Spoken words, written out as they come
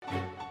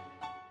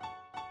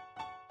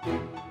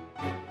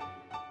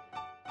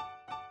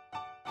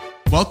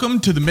Welcome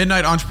to the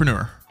Midnight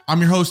Entrepreneur.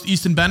 I'm your host,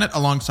 Easton Bennett,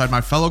 alongside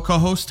my fellow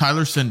co-host,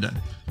 Tyler Sinden.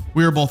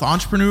 We are both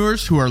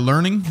entrepreneurs who are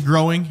learning,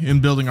 growing,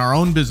 and building our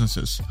own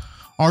businesses.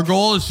 Our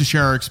goal is to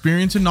share our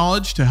experience and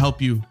knowledge to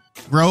help you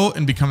grow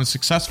and become a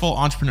successful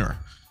entrepreneur.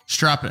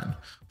 Strap in.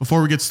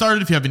 Before we get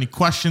started, if you have any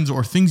questions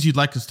or things you'd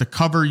like us to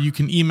cover, you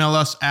can email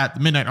us at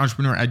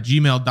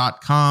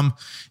themidnightentrepreneur@gmail.com.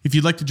 If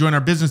you'd like to join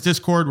our business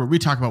Discord where we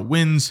talk about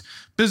wins,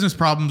 business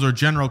problems, or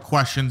general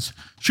questions,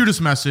 shoot us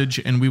a message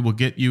and we will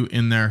get you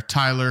in there.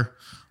 Tyler,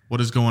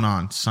 what is going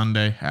on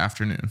Sunday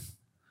afternoon?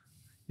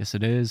 Yes,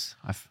 it is.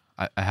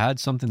 I had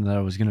something that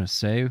I was going to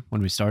say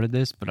when we started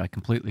this, but I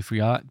completely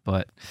forgot.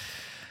 But,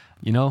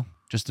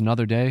 just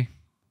another day.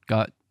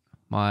 Got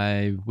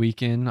my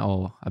weekend.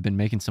 Oh, I've been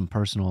making some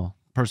personal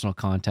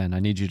content. I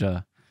need you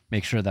to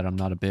make sure that I'm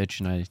not a bitch.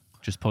 And I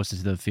just posted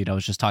to the feed. I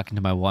was just talking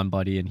to my one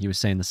buddy and he was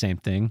saying the same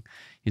thing.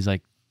 He's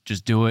like,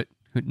 just do it.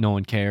 No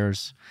one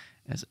cares.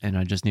 And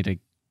I just need to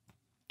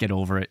get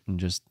over it and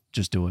just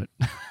do it.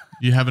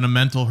 You having a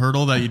mental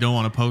hurdle that you don't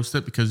want to post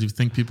it because you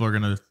think people are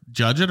going to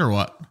judge it or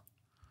what?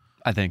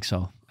 I think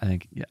so. I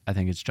think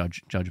it's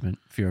judgment,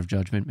 fear of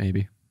judgment,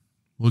 maybe.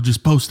 We'll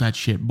just post that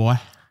shit, boy.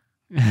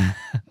 All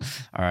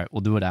right.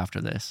 We'll do it after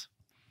this.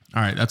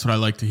 All right. That's what I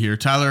like to hear.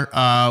 Tyler,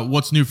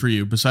 what's new for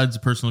you besides the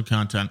personal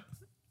content?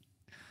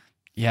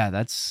 Yeah,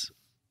 that's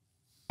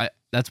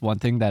one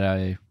thing that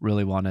I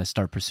really want to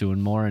start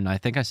pursuing more. And I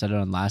think I said it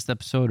on last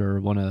episode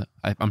or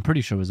I'm pretty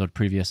sure it was a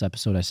previous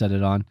episode I said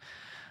it on.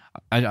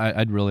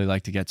 I'd really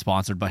like to get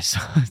sponsored by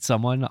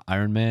someone,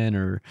 Ironman,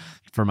 or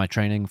for my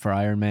training for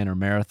Ironman or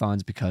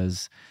marathons,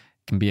 because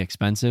it can be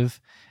expensive.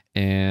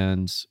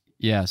 And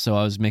yeah, so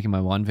I was making my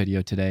one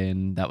video today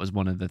and that was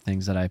one of the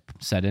things that I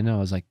said in it. I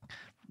was like,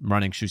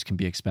 running shoes can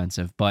be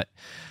expensive, but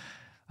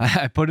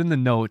I put in the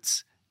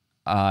notes,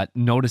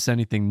 notice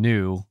anything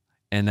new.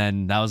 And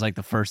then that was like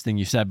the first thing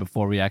you said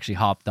before we actually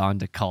hopped on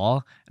to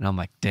call. And I'm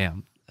like,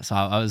 damn. So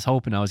I was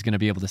hoping I was going to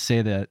be able to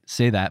say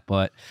that.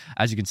 But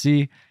as you can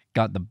see,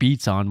 got the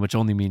beats on, which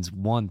only means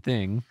one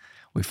thing.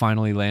 We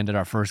finally landed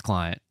our first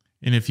client.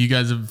 And if you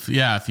guys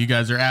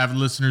are avid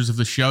listeners of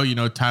the show,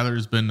 Tyler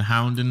has been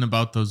hounding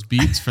about those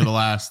beats for the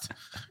last,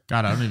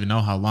 God, I don't even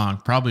know how long,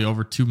 probably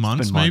over 2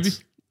 months, maybe.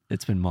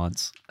 It's been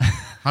months.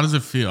 How does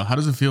it feel? How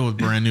does it feel with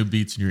brand new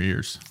beats in your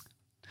ears?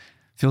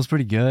 Feels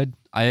pretty good.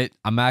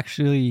 I'm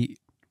actually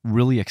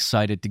really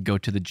excited to go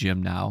to the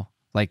gym now.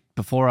 Like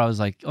before I was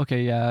like,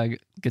 okay, yeah, I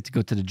get to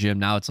go to the gym.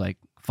 Now it's like,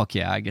 fuck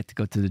yeah, I get to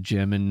go to the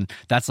gym. And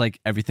that's like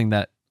everything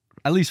that,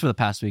 at least for the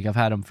past week, I've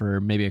had them for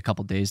maybe a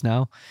couple days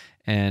now.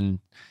 And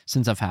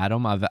since I've had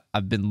them,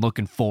 I've been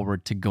looking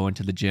forward to going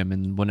to the gym.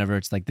 And whenever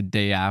it's like the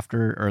day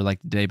after or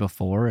like the day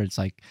before, it's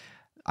like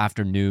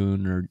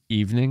afternoon or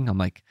evening, I'm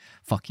like,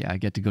 fuck yeah, I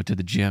get to go to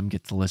the gym,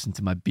 get to listen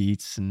to my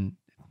beats, and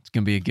it's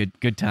going to be a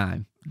good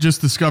time. Just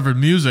discovered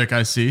music,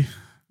 I see.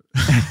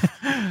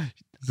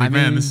 It's like,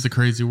 man, this is a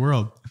crazy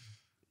world.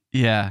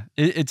 Yeah,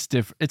 it's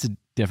different. It's a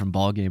different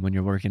ball game when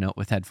you're working out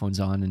with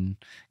headphones on and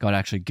got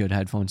actually good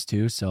headphones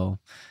too. So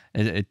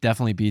it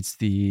definitely beats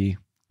the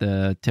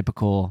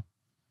typical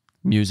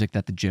music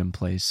that the gym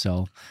plays.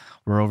 So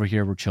we're over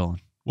here, we're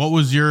chilling. What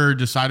was your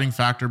deciding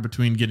factor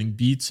between getting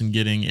Beats and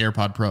getting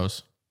AirPod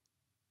Pros?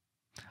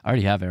 I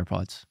already have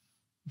AirPods.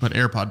 But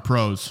AirPod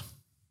Pros?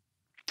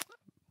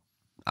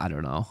 I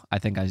don't know. I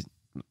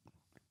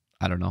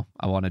don't know.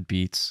 I wanted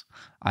Beats.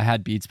 I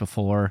had Beats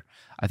before.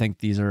 I think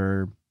these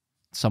are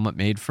somewhat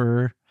made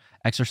for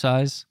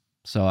exercise.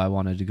 So I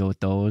wanted to go with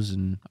those,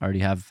 and I already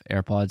have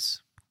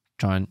AirPods.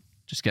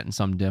 Just getting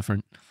something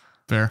different.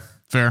 Fair.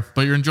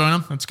 But you're enjoying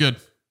them? That's good.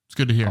 It's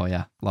good to hear. Oh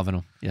yeah. Loving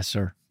them. Yes,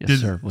 sir.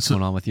 Sir. What's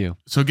going on with you?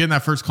 So getting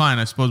that first client,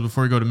 I suppose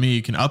before we go to me,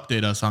 you can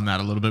update us on that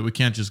a little bit. We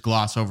can't just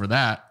gloss over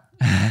that.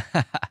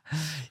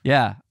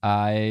 Yeah.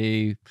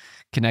 I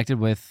connected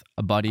with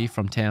a buddy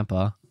from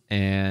Tampa,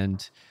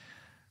 and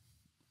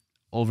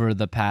over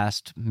the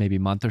past maybe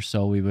month or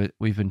so,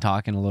 we've been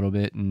talking a little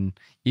bit. And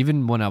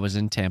even when I was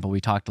in Tampa, we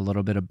talked a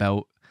little bit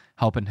about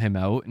helping him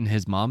out and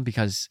his mom,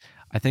 because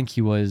I think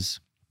he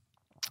was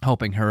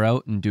helping her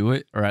out and do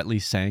it, or at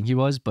least saying he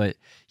was, but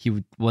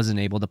he wasn't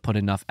able to put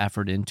enough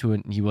effort into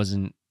it, and he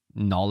wasn't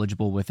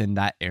knowledgeable within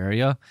that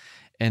area.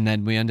 And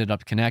then we ended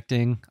up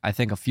connecting. I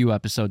think a few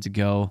episodes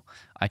ago,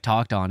 I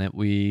talked on it.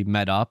 We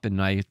met up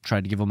and I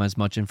tried to give them as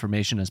much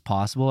information as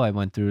possible. I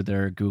went through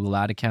their Google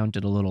ad account,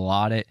 did a little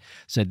audit,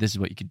 said this is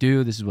what you could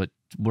do, this is what's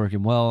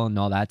working well, and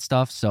all that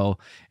stuff. So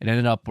it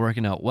ended up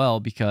working out well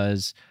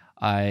because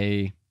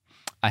I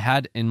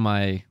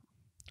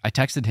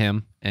texted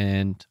him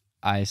and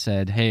I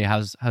said, hey,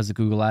 how's the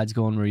Google ads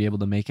going? Were you able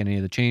to make any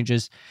of the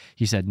changes?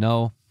 He said,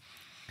 no,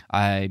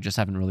 I just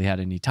haven't really had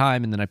any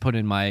time. And then I put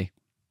in my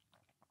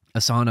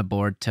Asana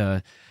board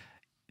to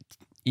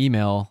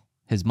email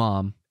his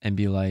mom and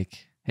be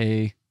like,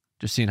 hey,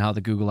 just seeing how the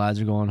Google ads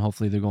are going.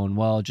 Hopefully they're going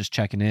well. Just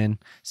checking in,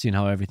 seeing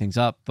how everything's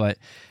up. But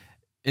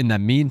in the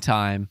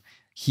meantime,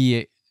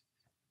 he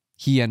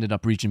he ended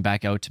up reaching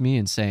back out to me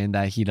and saying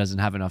that he doesn't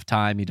have enough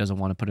time. He doesn't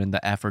want to put in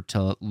the effort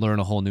to learn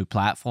a whole new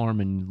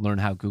platform and learn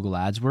how Google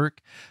Ads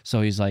work.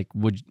 So he's like,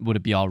 would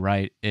it be all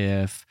right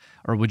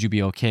or would you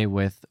be okay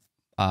with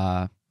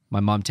my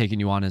mom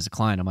taking you on as a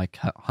client? I'm like,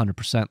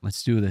 100%,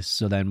 let's do this.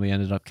 So then we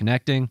ended up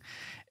connecting,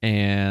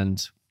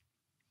 and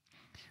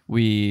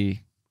I'm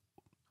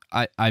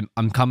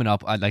coming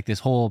up like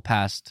this whole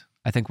past,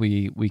 I think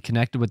we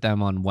connected with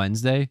them on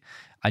Wednesday.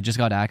 I just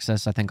got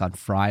access, I think, on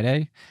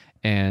Friday.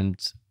 And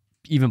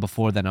even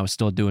before then, I was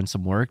still doing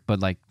some work. But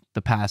like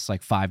the past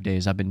like 5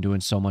 days, I've been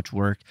doing so much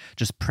work,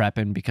 just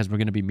prepping, because we're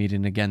going to be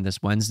meeting again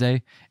this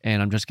Wednesday.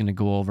 And I'm just going to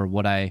go over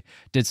what I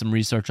did some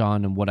research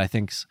on and what I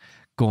think's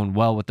going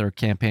well with their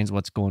campaigns,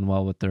 what's going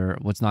well with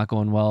what's not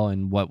going well,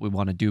 and what we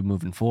want to do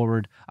moving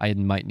forward. I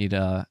might need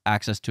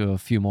access to a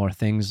few more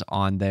things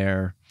on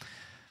their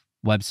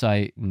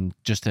website and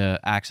just to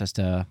access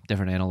to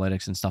different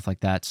analytics and stuff like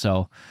that.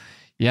 So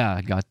yeah,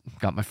 I got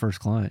my first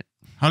client.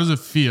 How does it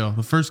feel?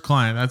 The first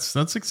client,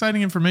 that's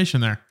exciting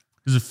information there.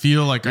 Does it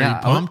feel like, are you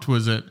pumped?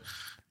 Was it,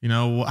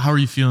 how are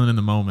you feeling in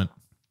the moment?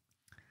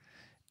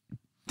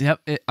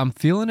 Yep, I'm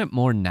feeling it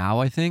more now,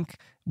 I think.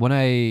 When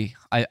I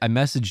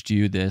messaged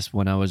you this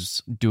when I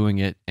was doing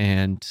it,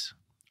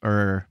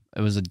 or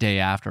it was a day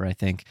after, I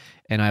think,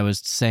 and I was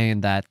saying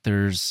that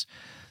there's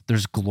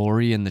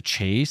glory in the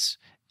chase.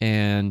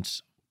 And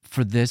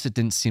for this, it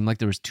didn't seem like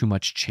there was too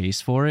much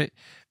chase for it,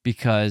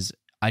 because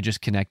I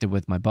just connected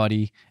with my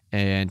buddy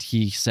and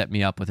he set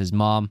me up with his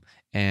mom,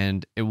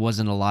 and it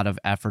wasn't a lot of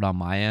effort on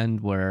my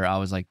end where I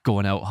was like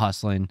going out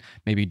hustling,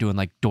 maybe doing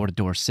like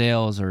door-to-door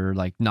sales or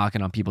like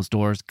knocking on people's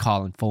doors,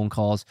 calling phone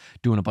calls,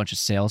 doing a bunch of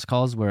sales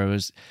calls, where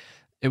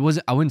it was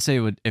I wouldn't say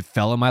it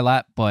fell in my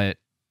lap, but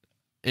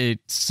it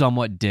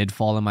somewhat did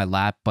fall in my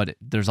lap. But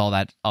there's all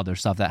that other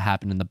stuff that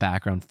happened in the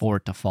background for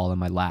it to fall in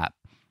my lap.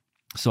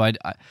 So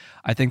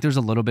I think there's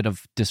a little bit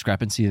of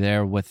discrepancy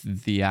there with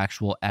the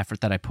actual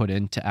effort that I put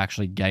in to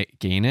actually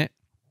gain it.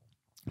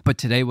 But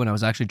today, when I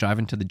was actually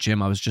driving to the gym,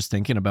 I was just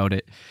thinking about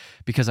it,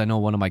 because I know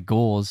one of my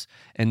goals,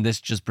 and this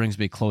just brings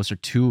me closer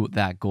to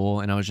that goal.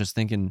 And I was just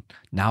thinking,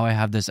 now I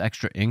have this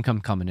extra income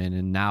coming in,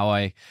 and now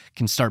I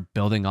can start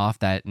building off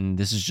that. And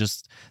this is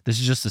just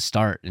the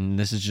start, and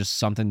this is just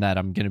something that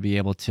I'm going to be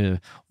able to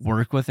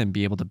work with and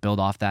be able to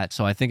build off that.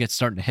 So I think it's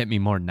starting to hit me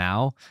more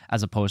now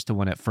as opposed to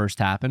when it first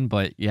happened.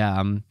 But yeah,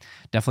 I'm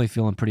definitely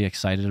feeling pretty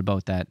excited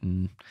about that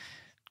and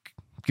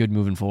good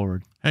moving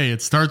forward. Hey,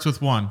 it starts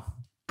with one.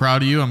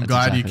 Proud of you. I'm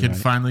glad you can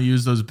finally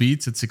use those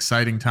beats. It's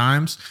exciting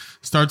times.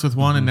 Starts with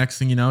one, and next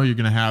thing you know, you're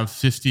going to have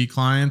 50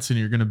 clients and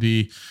you're going to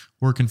be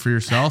working for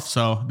yourself.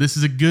 So this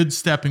is a good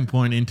stepping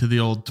point into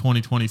the old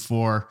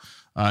 2024,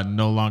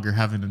 no longer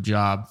having a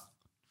job.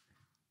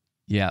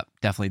 Yeah,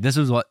 definitely. This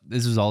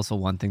was also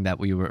one thing that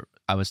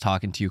I was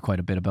talking to you quite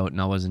a bit about,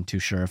 and I wasn't too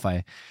sure if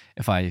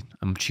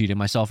I'm cheating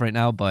myself right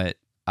now, but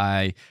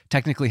I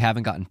technically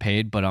haven't gotten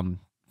paid, but I'm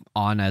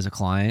on as a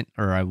client,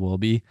 or I will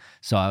be.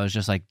 So I was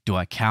just like, do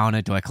I count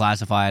it? Do I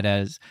classify it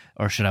as,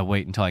 or should I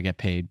wait until I get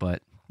paid?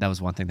 But that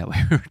was one thing that we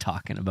were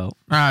talking about.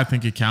 I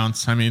think it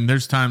counts. I mean,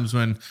 there's times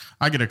when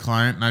I get a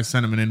client and I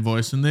send them an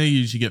invoice and they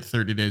usually get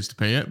 30 days to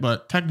pay it,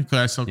 but technically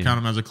I still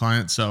count them as a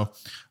client. So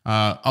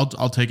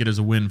I'll take it as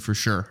a win for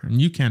sure.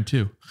 And you can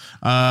too.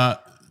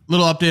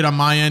 Little update on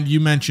my end. You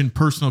mentioned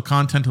personal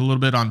content a little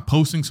bit on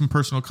posting some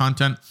personal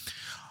content.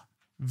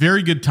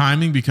 Very good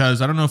timing,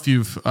 because I don't know if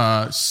you've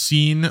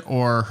seen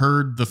or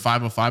heard the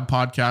 505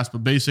 podcast,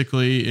 but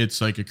basically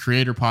it's like a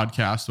creator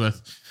podcast with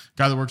a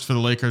guy that works for the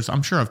Lakers.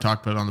 I'm sure I've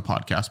talked about it on the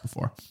podcast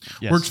before.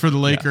 Yes. Works for the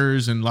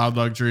Lakers and Loud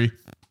Luxury.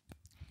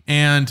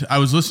 And I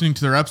was listening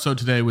to their episode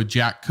today with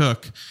Jack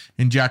Cook,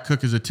 and Jack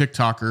Cook is a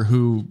TikToker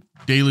who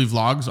daily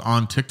vlogs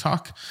on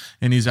TikTok,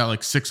 and he's at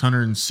like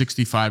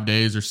 665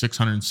 days or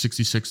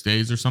 666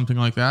 days or something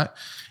like that.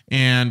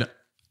 And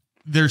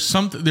there's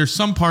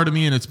some part of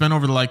me, and it's been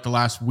over the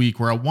last week,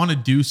 where I want to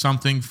do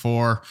something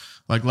for,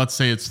 like, let's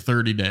say it's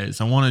 30 days.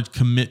 I want to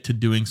commit to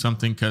doing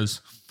something, because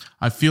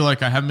I feel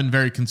like I haven't been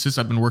very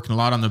consistent. I've been working a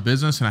lot on the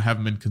business, and I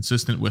haven't been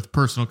consistent with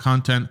personal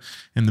content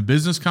and the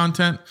business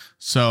content.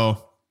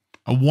 So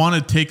I want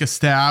to take a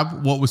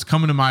stab. What was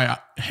coming to my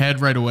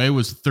head right away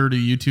was 30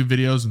 YouTube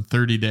videos in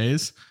 30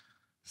 days.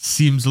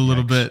 Seems a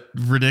little bit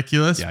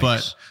ridiculous,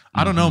 but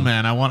I don't know,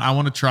 man. I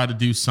want to try to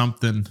do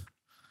something.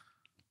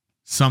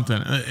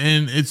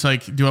 And it's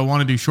like, do I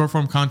want to do short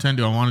form content?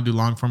 Do I want to do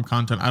long form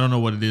content? I don't know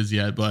what it is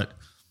yet, but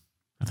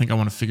I think I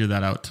want to figure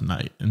that out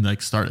tonight and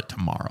like start it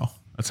tomorrow.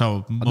 That's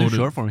how I'll do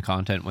short form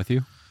content with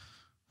you.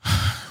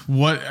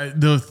 What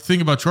the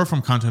thing about short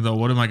form content though,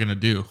 what am I going to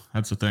do?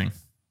 That's the thing.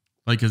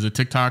 Like, is it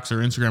TikToks or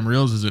Instagram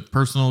Reels? Is it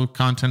personal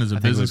content? Is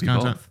it business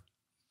content? Both.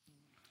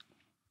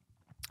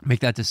 Make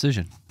that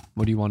decision.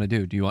 What do you want to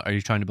do? Are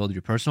you trying to build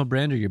your personal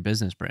brand or your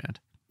business brand?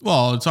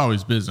 Well, it's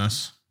always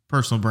business.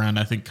 Personal brand,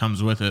 I think,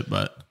 comes with it,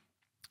 but...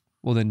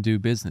 Well, then do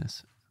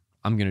business.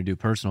 I'm going to do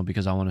personal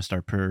because I want to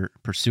start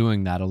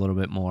pursuing that a little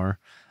bit more.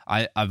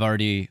 I've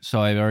already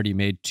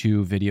made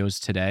 2 videos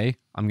today.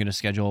 I'm going to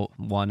schedule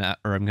one,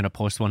 or I'm going to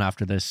post one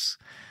after this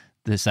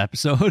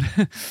episode.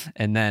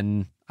 And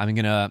then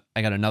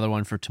I got another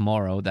one for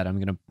tomorrow that I'm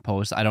gonna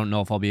post. I don't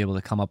know if I'll be able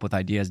to come up with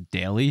ideas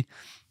daily,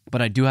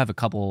 but I do have a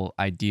couple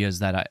ideas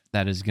that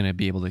is gonna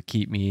be able to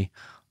keep me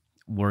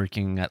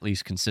working at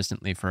least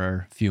consistently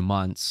for a few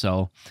months.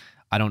 So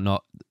I don't know,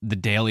 the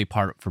daily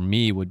part for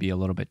me would be a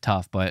little bit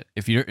tough, but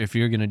if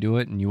you're gonna do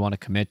it and you want to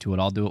commit to it,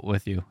 I'll do it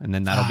with you, and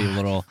then that'll be a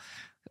little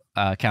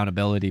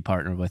accountability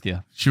partner with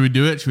you. Should we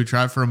do it? Should we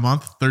try it for a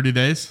month, 30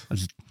 days?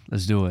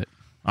 Let's do it.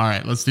 All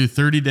right, let's do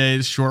 30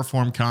 days short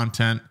form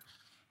content.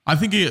 I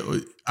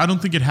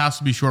don't think it has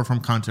to be short form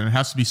content. It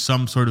has to be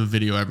some sort of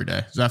video every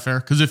day. Is that fair?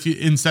 Because if you,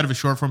 instead of a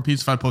short form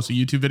piece, if I post a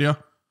YouTube video.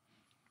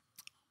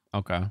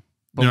 Okay.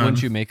 But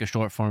wouldn't you make a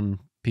short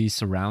form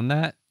piece around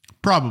that?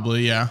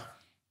 Probably, yeah.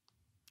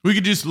 We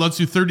could let's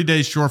do 30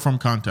 days short form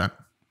content.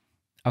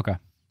 Okay.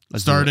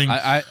 Starting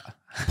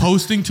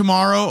posting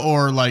tomorrow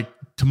or like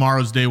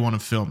tomorrow's day one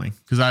of filming,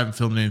 because I haven't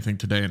filmed anything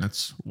today and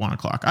it's 1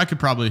 o'clock. I could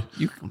probably.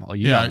 You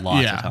got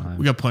lots of time.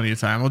 We got plenty of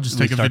time. We'll just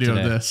take a video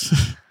of this.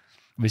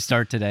 We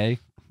start today.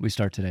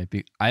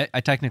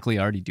 I technically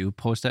already do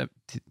post it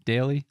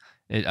daily.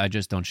 I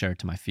just don't share it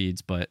to my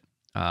feeds, but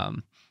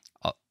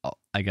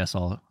I guess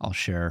I'll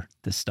share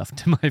this stuff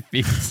to my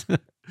feeds.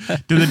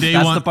 That's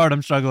the part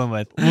I'm struggling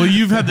with. Well,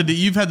 you've had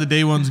the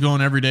day ones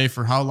going every day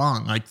for how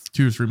long? Like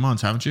 2 or 3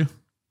 months, haven't you?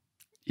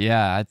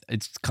 Yeah,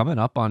 it's coming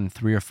up on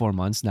 3 or 4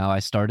 months now. I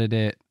started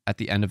it at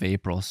the end of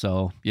April.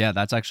 So yeah,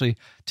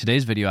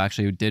 today's video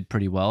actually did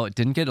pretty well. It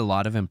didn't get a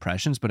lot of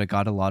impressions, but it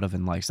got a lot of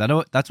likes.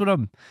 That's what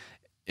I'm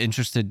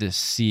interested to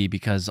see,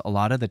 because a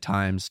lot of the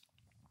times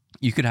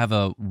you could have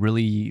a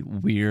really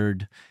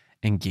weird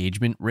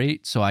engagement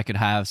rate. So I could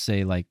have,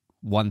 say, like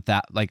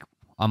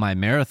on my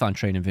marathon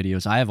training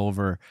videos,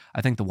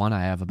 I think the one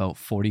I have about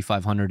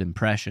 4,500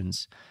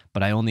 impressions,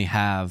 but I only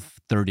have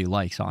 30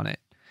 likes on it.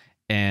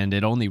 And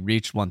it only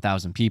reached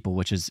 1,000 people,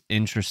 which is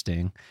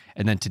interesting.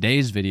 And then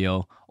today's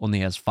video only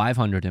has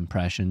 500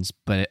 impressions,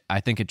 but I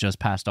think it just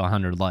passed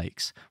 100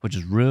 likes, which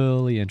is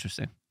really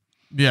interesting.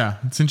 Yeah,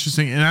 it's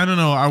interesting. And I don't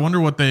know, I wonder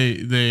what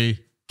they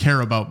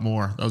care about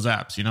more, those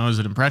apps. You know, is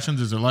it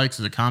impressions? Is it likes?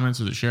 Is it comments?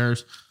 Is it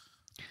shares?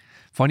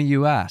 Funny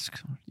you ask.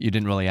 You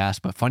didn't really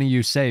ask, but funny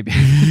you say,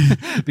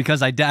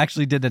 because I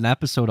actually did an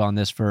episode on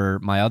this for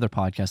my other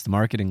podcast, The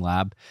Marketing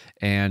Lab.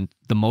 And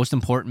the most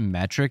important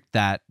metric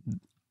that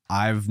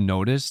I've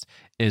noticed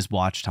is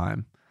watch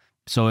time.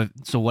 So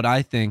what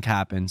I think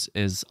happens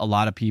is a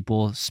lot of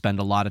people spend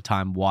a lot of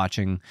time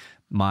watching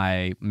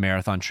my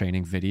marathon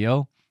training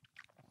video.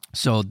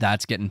 So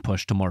that's getting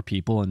pushed to more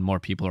people and more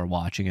people are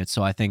watching it.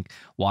 So I think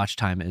watch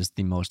time is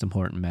the most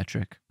important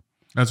metric.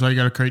 That's why you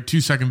got to create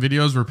 2-second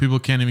videos where people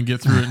can't even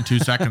get through it in 2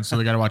 seconds. So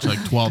they got to watch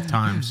like 12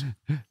 times.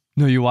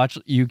 No,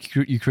 you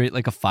create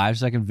like a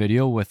 5-second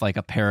video with like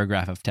a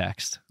paragraph of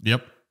text.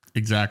 Yep,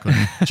 exactly.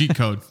 cheat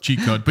code.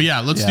 But yeah,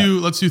 let's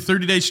do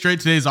 30 days straight.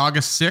 Today is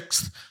August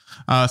 6th.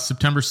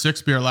 September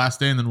 6th be our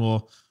last day, and then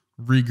we'll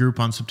regroup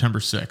on September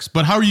 6th.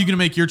 But how are you going to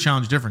make your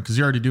challenge different? Because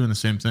you're already doing the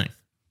same thing.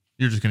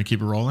 You're just going to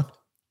keep it rolling?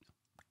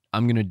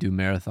 I'm going to do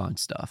marathon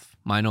stuff.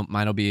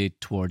 Mine'll be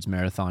towards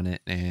marathon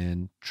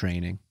and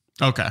training.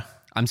 Okay.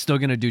 I'm still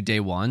going to do day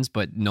ones,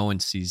 but no one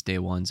sees day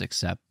ones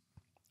except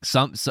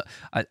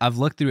I've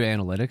looked through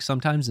analytics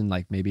sometimes, and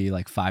like maybe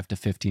like 5 to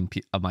 15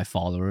 of my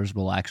followers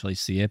will actually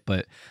see it,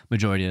 but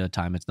majority of the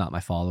time it's not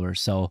my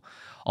followers. So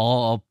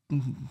I'll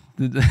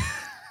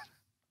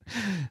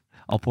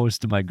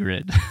post to my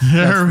grid.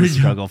 That's the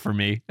struggle for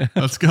me.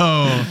 Let's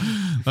go.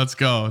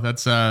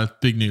 That's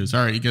big news.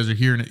 All right, you guys are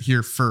hearing it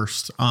here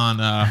first on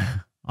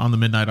the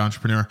Midnight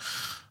Entrepreneur.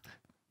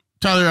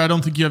 Tyler, I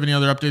don't think you have any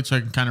other updates, so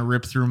I can kind of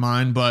rip through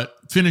mine, but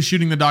finished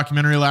shooting the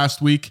documentary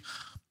last week.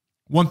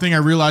 One thing I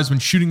realized when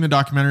shooting the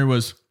documentary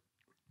was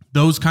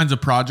those kinds of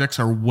projects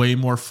are way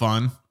more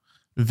fun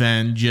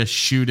than just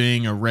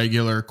shooting a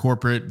regular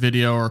corporate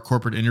video or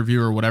corporate interview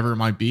or whatever it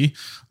might be.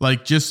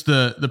 Like just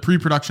the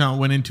pre-production that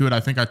went into it. I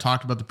think I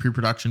talked about the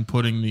pre-production,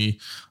 putting the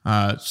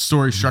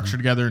story structure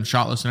together and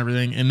shot list and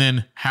everything. And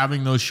then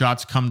having those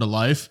shots come to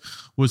life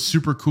was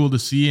super cool to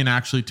see, and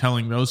actually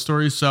telling those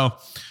stories. So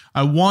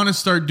I want to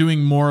start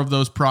doing more of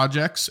those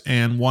projects,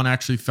 and one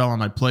actually fell on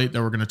my plate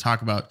that we're going to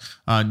talk about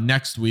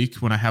next week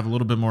when I have a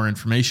little bit more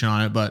information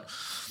on it. But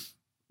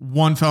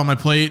one fell on my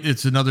plate.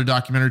 It's another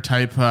documentary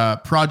type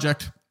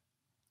project,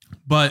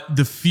 but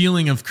the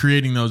feeling of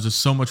creating those is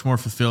so much more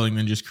fulfilling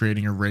than just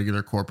creating a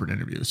regular corporate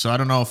interview. So I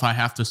don't know if I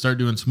have to start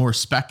doing some more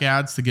spec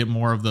ads to get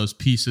more of those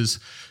pieces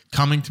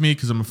coming to me,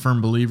 because I'm a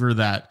firm believer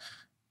that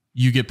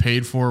you get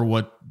paid for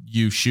what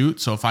you shoot.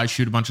 So if I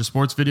shoot a bunch of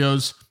sports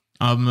videos,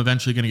 I'm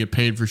eventually going to get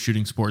paid for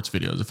shooting sports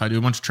videos. If I do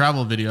a bunch of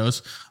travel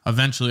videos,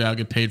 eventually I'll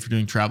get paid for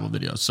doing travel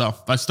videos. So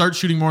if I start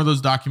shooting more of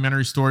those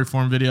documentary story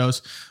form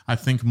videos, I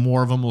think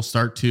more of them will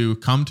start to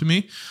come to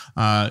me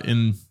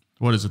in,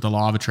 what is it, the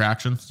law of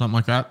attraction, something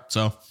like that.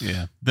 So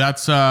yeah,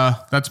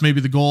 that's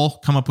maybe the goal.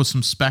 Come up with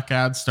some spec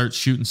ads, start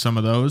shooting some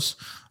of those,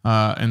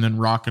 and then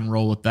rock and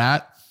roll with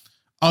that.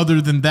 Other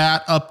than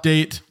that,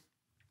 update,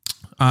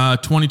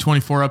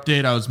 2024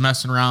 update. I was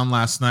messing around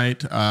last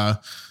night,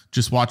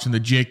 just watching the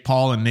Jake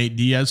Paul and Nate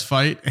Diaz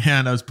fight,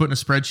 and I was putting a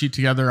spreadsheet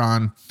together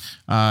on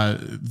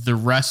the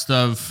rest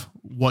of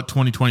what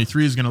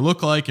 2023 is going to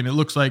look like. And it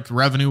looks like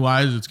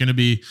revenue-wise, it's going to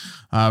be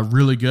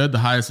really good, the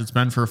highest it's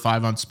been for a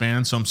 5-month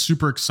span. So I'm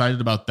super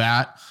excited about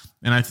that.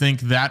 And I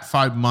think that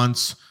 5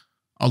 months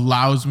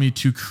allows me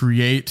to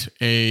create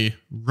a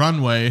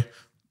runway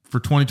for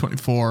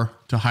 2024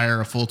 to hire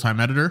a full-time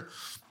editor,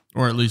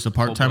 or at least a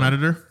part-time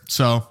editor.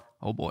 So,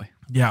 oh boy.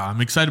 Yeah,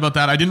 I'm excited about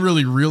that. I didn't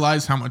really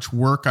realize how much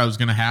work I was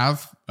going to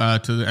have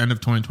to the end of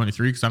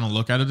 2023 because I don't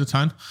look at it a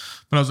ton.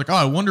 But I was like, oh,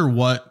 I wonder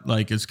what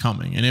like is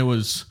coming. And it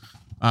was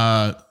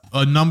a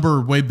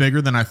number way bigger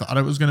than I thought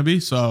it was going to be.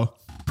 So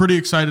pretty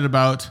excited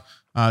about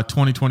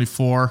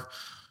 2024.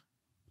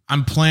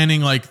 I'm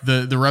planning like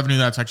the revenue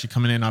that's actually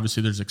coming in.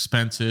 Obviously, there's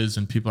expenses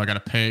and people I got to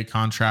pay,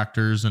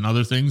 contractors and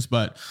other things.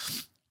 But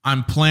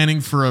I'm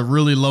planning for a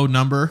really low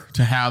number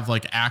to have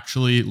like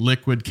actually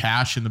liquid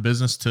cash in the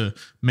business to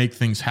make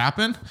things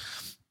happen.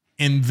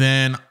 And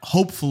then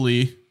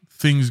hopefully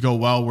things go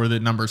well where the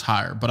number's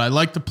higher. But I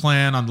like to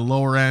plan on the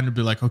lower end and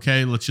be like,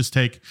 okay, let's just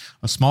take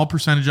a small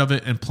percentage of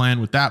it and plan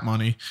with that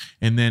money.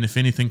 And then if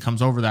anything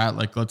comes over that,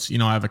 like let's,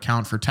 I have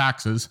account for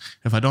taxes.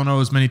 If I don't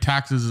owe as many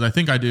taxes as I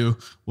think I do,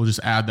 we'll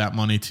just add that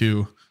money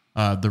to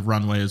the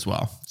runway as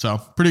well. So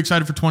pretty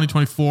excited for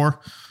 2024.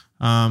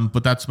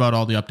 But that's about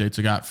all the updates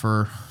I got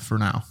for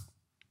now.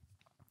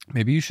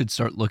 Maybe you should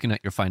start looking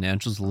at your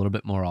financials a little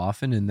bit more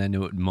often, and then it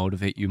would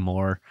motivate you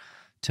more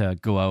to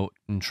go out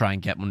and try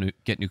and get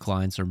new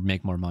clients or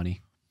make more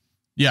money.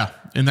 Yeah.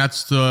 And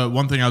that's the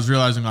one thing I was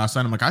realizing last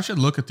night. I'm like, I should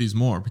look at these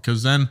more,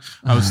 because then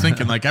I was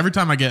thinking like every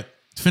time I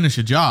finish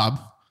a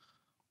job,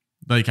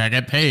 like I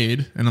get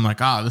paid and I'm like,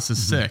 this is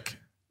sick.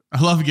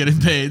 I love getting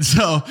paid.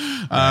 So,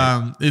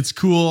 it's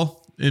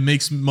cool. It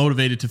makes me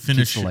motivated to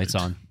finish. Keeps the lights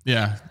on.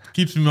 Yeah.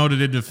 Keeps me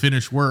motivated to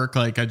finish work.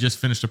 Like I just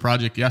finished a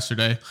project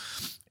yesterday,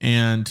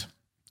 and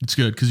it's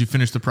good because you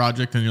finish the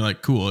project and you're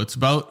like, cool, it's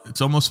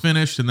almost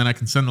finished. And then I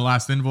can send the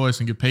last invoice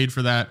and get paid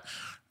for that.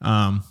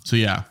 So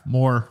yeah,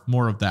 more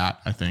of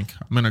that. I think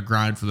I'm going to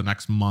grind for the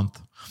next month.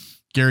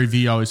 Gary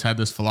Vee always had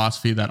this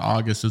philosophy that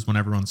August is when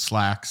everyone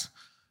slacks,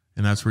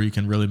 and that's where you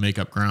can really make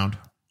up ground.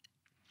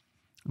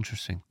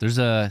 Interesting. There's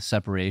a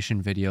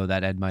separation video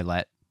that Ed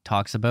Milet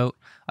talks about.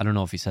 I don't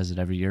know if he says it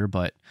every year,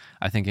 but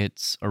I think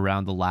it's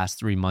around the last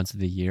 3 months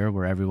of the year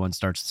where everyone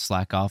starts to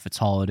slack off. It's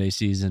holiday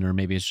season, or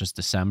maybe it's just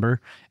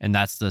December. And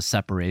that's the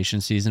separation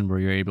season where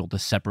you're able to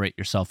separate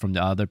yourself from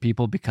the other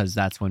people, because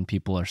that's when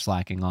people are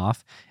slacking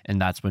off.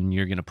 And that's when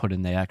you're going to put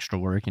in the extra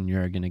work and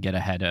you're going to get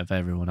ahead of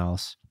everyone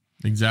else.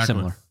 Exactly.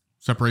 Similar.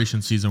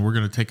 Separation season. We're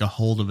going to take a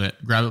hold of it,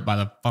 grab it by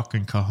the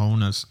fucking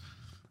cojones.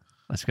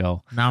 Let's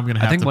go. Now I'm going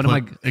to have to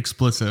put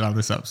explicit on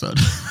this episode.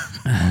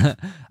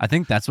 I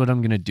think that's what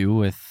I'm going to do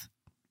with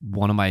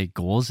one of my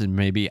goals, and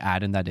maybe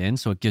adding that in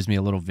so it gives me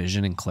a little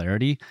vision and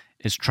clarity,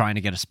 is trying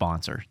to get a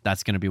sponsor.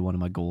 That's going to be one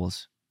of my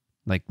goals.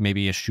 Like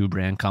maybe a shoe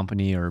brand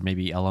company, or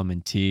maybe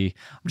LM&T.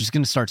 I'm just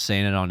going to start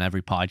saying it on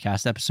every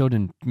podcast episode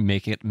and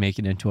make it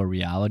into a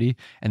reality.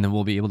 And then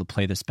we'll be able to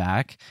play this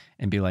back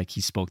and be like,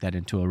 he spoke that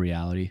into a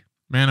reality.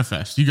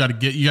 Manifest. You got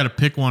to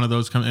pick one of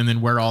those and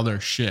then wear all their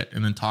shit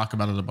and then talk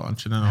about it a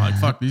bunch. And then they're like,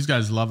 fuck, these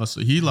guys love us.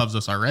 He loves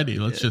us already.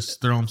 Let's just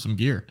throw him some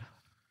gear.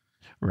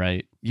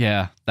 Right.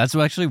 Yeah. That's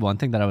actually one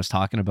thing that I was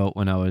talking about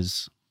when I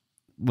was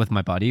with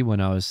my buddy,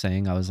 when I was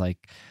saying, I was like,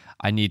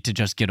 I need to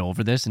just get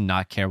over this and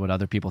not care what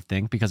other people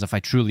think, because if I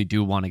truly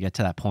do want to get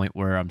to that point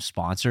where I'm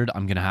sponsored,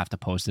 I'm going to have to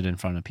post it in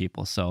front of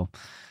people. So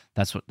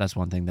that's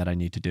one thing that I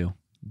need to do.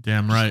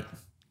 Damn right.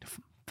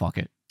 Fuck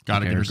it. Got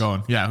to get her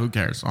going. Yeah. Who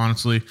cares?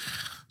 Honestly,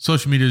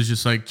 social media is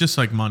just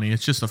like money.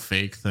 It's just a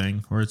fake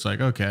thing where it's like,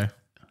 okay,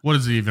 what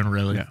is it even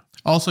really? Yeah.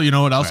 Also, you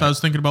know what else I was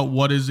thinking about?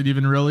 What is it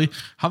even really?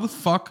 How the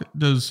fuck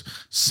does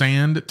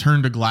sand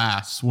turn to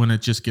glass when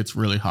it just gets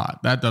really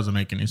hot? That doesn't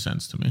make any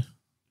sense to me.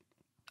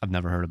 I've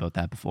never heard about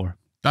that before.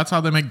 That's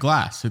how they make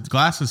glass.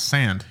 Glass is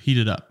sand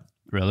heated up.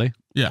 Really?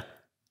 Yeah.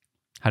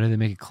 How do they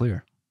make it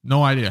clear?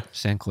 No idea.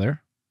 Sand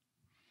clear?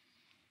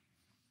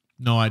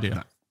 No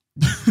idea.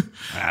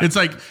 It's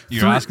like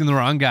you're asking the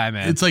wrong guy,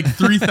 man. It's like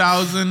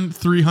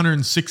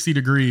 3,360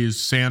 degrees.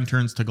 Sand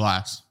turns to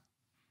glass.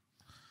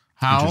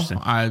 How?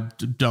 I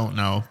don't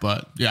know,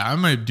 but yeah, I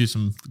might do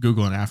some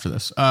Googling after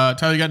this.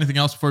 Tyler, you got anything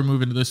else before we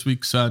move into this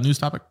week's news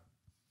topic?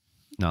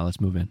 No,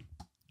 let's move in.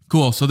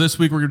 Cool. So this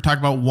week we're going to talk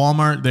about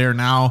Walmart. They are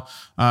now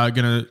going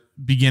to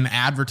begin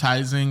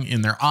advertising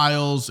in their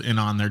aisles and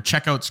on their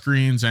checkout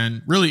screens,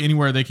 and really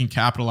anywhere they can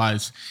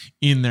capitalize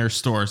in their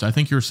stores. I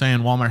think you were saying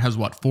Walmart has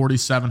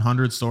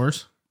 4,700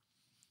 stores?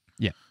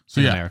 Yeah.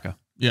 So in America.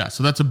 Yeah.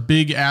 So that's a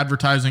big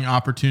advertising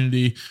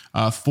opportunity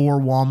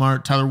for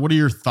Walmart. Tyler, what are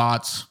your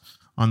thoughts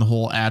on the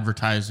whole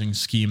advertising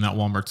scheme that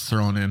Walmart's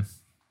thrown in?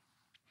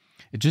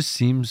 It just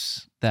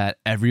seems that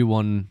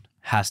everyone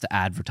has to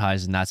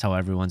advertise, and that's how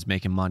everyone's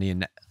making money.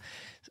 And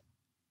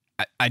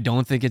I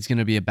don't think it's going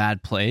to be a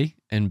bad play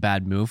and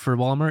bad move for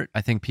Walmart.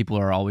 I think people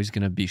are always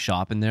going to be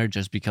shopping there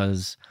just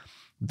because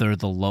they're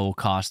the low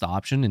cost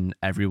option and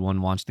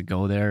everyone wants to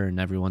go there and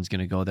everyone's going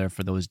to go there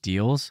for those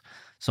deals.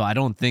 So I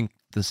don't think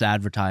this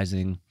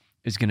advertising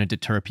is going to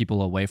deter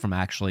people away from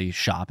actually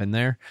shopping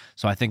there.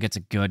 So I think it's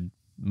a good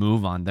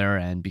move on their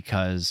end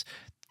because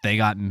they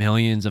got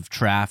millions of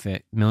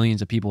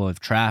people with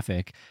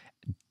traffic,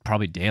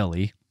 probably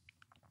daily,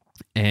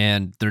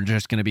 and they're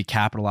just going to be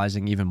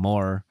capitalizing even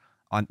more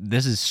on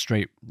this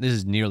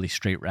is nearly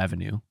straight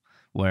revenue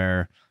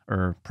or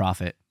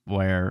profit,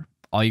 where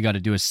all you got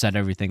to do is set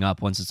everything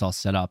up. Once it's all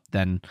set up,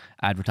 then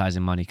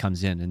advertising money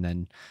comes in, and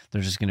then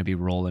they're just going to be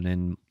rolling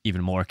in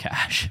even more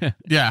cash.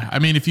 Yeah. I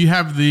mean, if you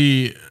have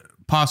the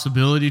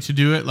possibility to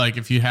do it, like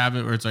if you have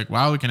it where it's like,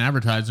 wow, we can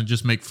advertise and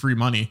just make free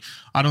money,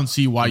 I don't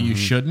see why you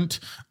shouldn't.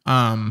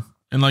 And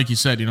like you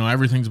said,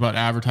 everything's about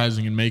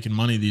advertising and making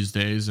money these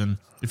days. And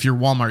if you're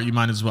Walmart, you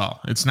might as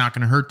well. It's not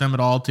going to hurt them at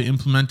all to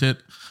implement it.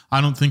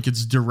 I don't think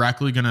it's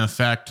directly going to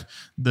affect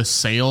the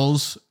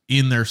sales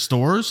in their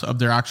stores of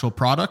their actual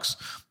products.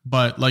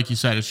 But like you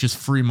said, it's just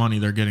free money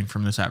they're getting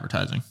from this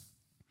advertising.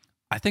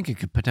 I think it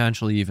could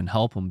potentially even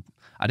help them.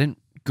 I didn't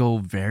go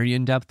very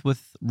in depth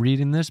with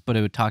reading this, but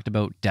it talked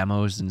about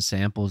demos and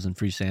samples and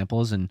free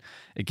samples, and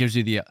it gives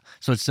you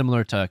so it's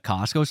similar to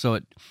Costco. So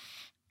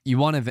you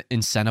want to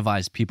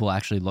incentivize people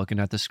actually looking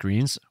at the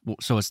screens.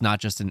 So it's not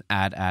just an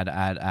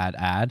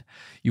ad.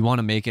 You want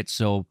to make it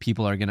so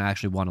people are going to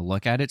actually want to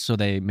look at it. So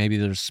maybe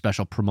there's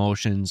special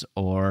promotions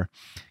or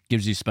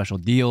gives you special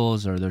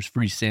deals, or there's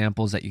free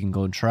samples that you can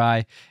go and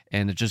try.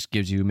 And it just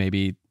gives you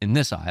maybe in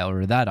this aisle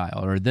or that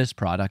aisle or this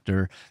product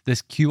or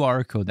this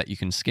QR code that you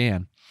can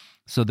scan.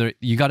 So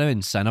you got to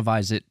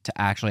incentivize it to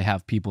actually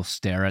have people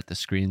stare at the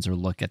screens or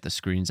look at the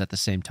screens at the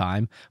same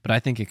time. But I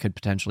think it could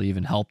potentially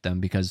even help them,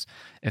 because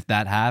if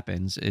that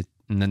happens,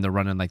 and then they're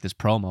running like this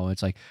promo,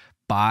 it's like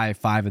buy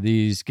 5 of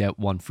these, get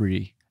 1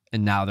 free.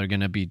 And now they're going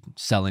to be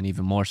selling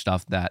even more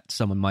stuff that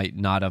someone might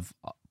not have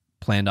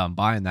planned on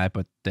buying that,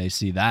 but they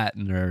see that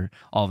and they're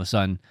all of a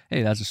sudden,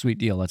 hey, that's a sweet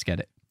deal. Let's get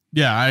it.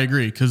 Yeah, I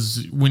agree.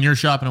 Because when you're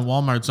shopping at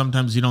Walmart,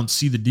 sometimes you don't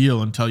see the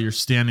deal until you're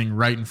standing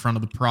right in front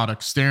of the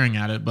product staring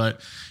at it.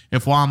 But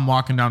while I'm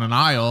walking down an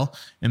aisle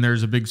and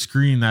there's a big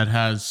screen that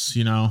has,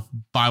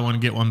 buy one,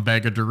 get one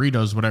bag of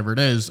Doritos, whatever it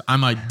is, I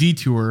might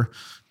detour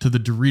to the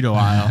Dorito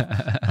aisle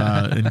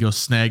and go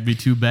snag me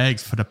 2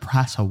 bags for the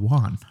price of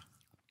 1.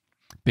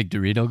 Big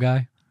Dorito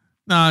guy?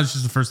 No, it's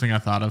just the first thing I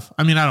thought of.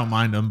 I mean, I don't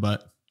mind them,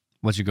 but...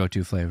 What's your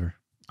go-to flavor?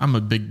 I'm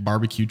a big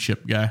barbecue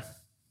chip guy.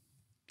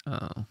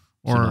 Oh.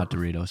 Or so not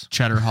Doritos.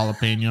 Cheddar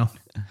jalapeno.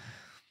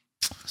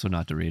 So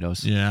not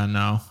Doritos. Yeah,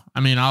 no. I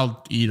mean,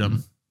 I'll eat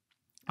them.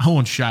 I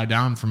won't shy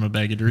down from a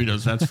bag of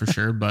Doritos, that's for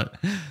sure. But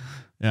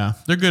yeah,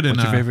 they're good.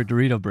 What's your favorite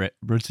Dorito, Britt?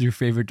 What's your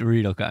favorite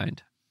Dorito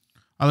kind?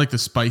 I like the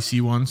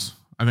spicy ones.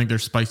 I think they're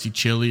spicy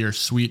chili or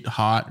sweet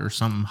hot or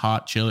something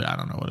hot chili. I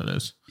don't know what it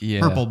is. Yeah,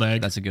 purple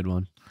bag. That's a good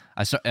one.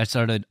 I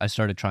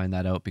started trying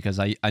that out because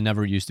I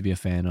never used to be a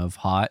fan of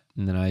hot,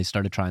 and then I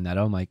started trying that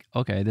out. I'm like,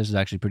 okay, this is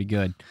actually pretty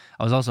good.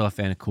 I was also a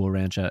fan of Cool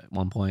Ranch at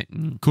one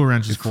point. Cool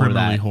Ranch is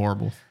criminally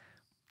horrible.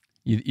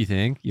 You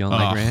think? You don't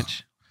like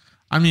ranch?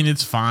 I mean,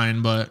 it's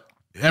fine, but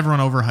everyone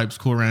overhypes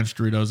Cool Ranch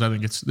Doritos. I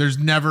think there's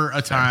never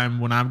a time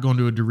when I'm going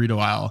to a Dorito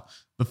aisle,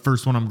 the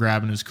first one I'm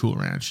grabbing is Cool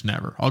Ranch.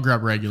 Never. I'll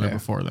grab regular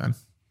before then.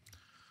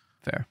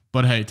 Fair.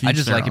 But hey, I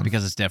just like it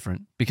because it's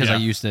different. Because I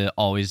used to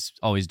always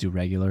do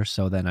regular,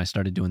 so then I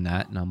started doing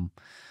that, and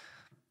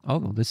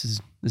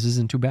this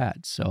isn't too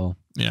bad. So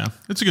yeah,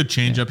 it's a good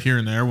change up here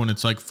and there when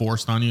it's like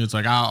forced on you. It's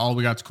like all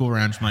we got's Cool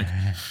Ranch. I'm like,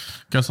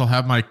 guess I'll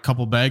have my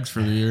couple bags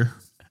for the year.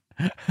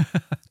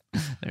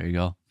 There you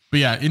go. But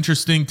yeah,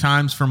 interesting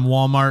times from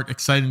Walmart.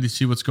 Exciting to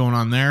see what's going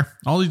on there.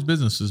 All these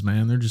businesses,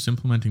 man, they're just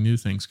implementing new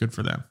things. Good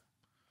for them.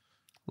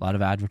 A lot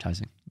of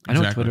advertising. I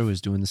know Twitter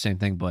was doing the same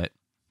thing, but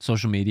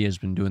social media has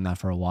been doing that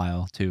for a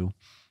while too.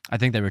 I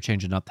think they were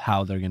changing up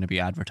how they're going to be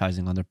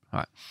advertising on their...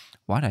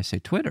 Why did I say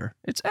Twitter?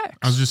 It's X.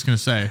 I was just going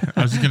to say.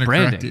 I was just going to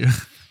correct you.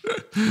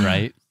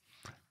 Right?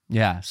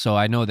 Yeah. So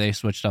I know they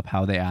switched up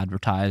how they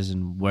advertise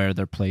and where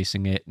they're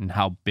placing it and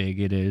how big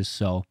it is.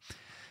 So,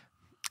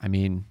 I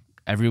mean,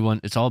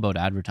 it's all about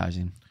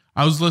advertising.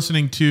 I was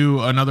listening to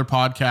another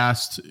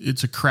podcast.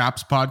 It's a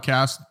craps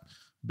podcast.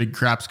 Big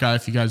craps guy,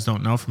 if you guys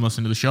don't know from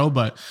listening to the show,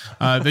 but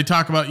they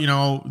talk about,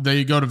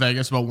 they go to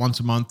Vegas about once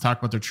a month, talk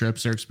about their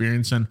trips, their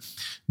experience. And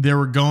they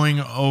were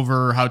going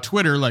over how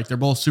Twitter, like they're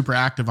both super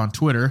active on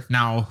Twitter,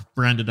 now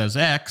branded as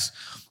X.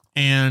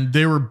 And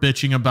they were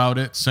bitching about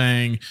it,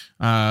 saying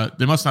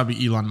they must not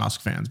be Elon Musk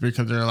fans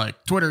because they're like,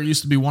 Twitter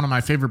used to be one of my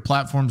favorite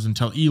platforms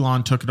until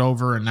Elon took it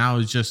over. And now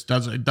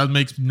it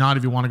makes me not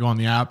even want to go on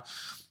the app.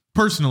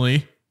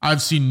 Personally,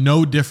 I've seen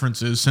no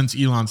differences since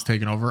Elon's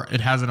taken over.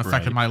 It hasn't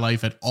affected my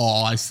life at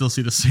all. I still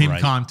see the same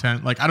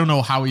content. Like, I don't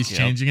know how he's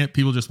changing it.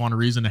 People just want a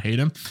reason to hate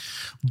him.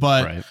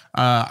 But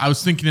I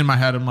was thinking in my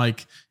head, I'm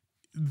like,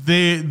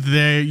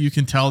 you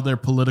can tell their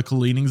political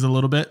leanings a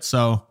little bit.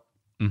 So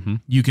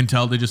you can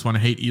tell they just want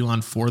to hate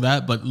Elon for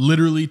that. But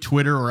literally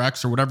Twitter or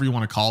X or whatever you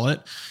want to call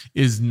it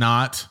is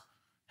not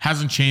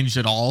hasn't changed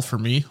at all for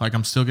me. Like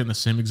I'm still getting the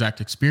same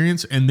exact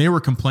experience. And they were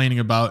complaining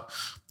about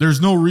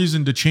there's no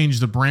reason to change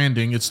the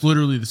branding. It's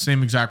literally the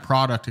same exact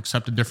product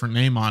except a different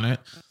name on it.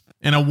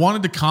 And I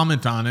wanted to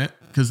comment on it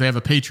because they have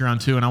a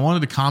Patreon too. And I wanted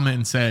to comment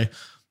and say,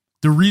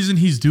 the reason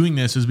he's doing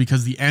this is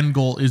because the end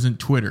goal isn't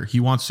Twitter. He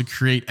wants to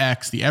create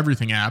X, the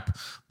everything app.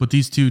 But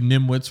these two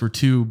nimwits were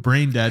too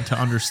brain dead to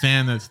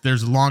understand that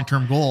there's a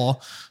long-term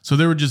goal. So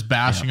they were just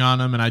bashing on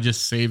him, and I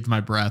just saved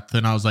my breath.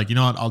 And I was like, you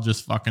know what? I'll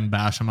just fucking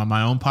bash him on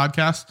my own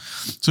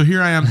podcast. So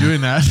here I am doing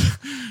that.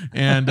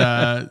 And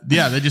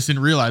they just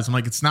didn't realize. I'm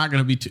like, it's not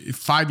going to be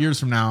 5 years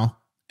from now.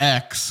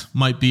 X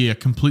might be a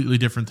completely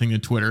different thing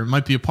than Twitter. It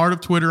might be a part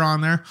of Twitter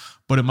on there,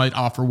 but it might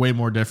offer way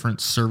more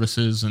different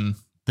services and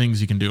things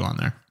you can do on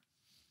there.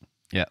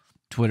 Yeah,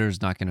 Twitter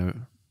is not going to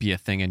be a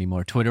thing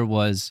anymore. Twitter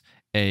was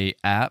a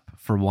app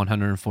for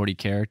 140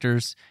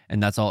 characters,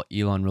 and that's all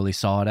Elon really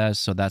saw it as.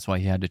 So that's why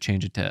he had to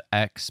change it to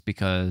X,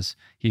 because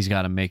he's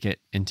got to make it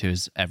into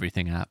his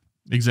everything app.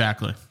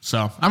 Exactly.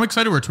 So I'm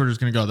excited where Twitter's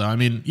going to go, though. I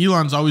mean,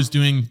 Elon's always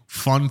doing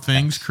fun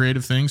things,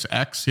 creative things.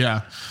 X,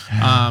 yeah.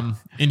 And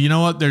you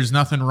know what? There's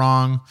nothing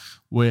wrong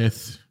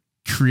with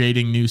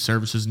creating new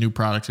services, new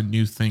products, and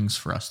new things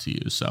for us to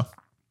use. So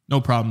no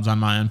problems on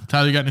my end.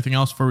 Tyler, you got anything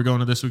else before we go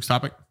into this week's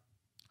topic?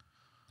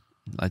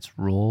 Let's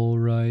roll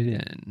right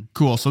in.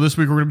 Cool. So this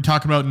week we're going to be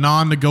talking about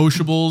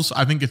non-negotiables.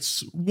 I think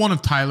it's one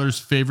of Tyler's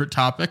favorite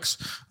topics.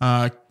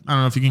 I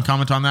don't know if you can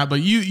comment on that,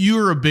 but you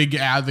are a big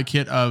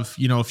advocate of,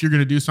 if you're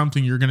going to do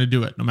something, you're going to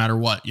do it no matter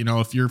what.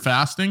 If you're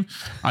fasting,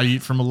 I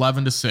eat from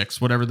 11 to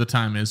 6, whatever the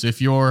time is. If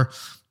you're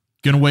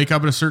going to wake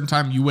up at a certain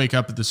time, you wake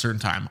up at a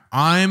certain time.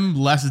 I'm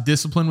less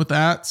disciplined with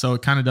that, so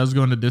it kind of does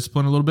go into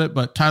discipline a little bit.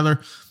 But Tyler,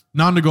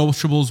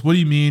 non-negotiables, what do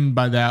you mean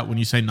by that when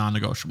you say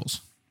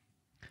non-negotiables?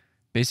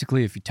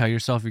 Basically, if you tell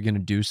yourself you're going to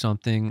do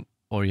something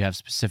or you have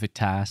specific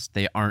tasks,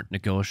 they aren't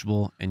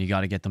negotiable and you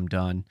got to get them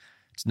done.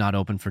 It's not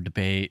open for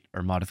debate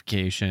or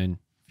modification.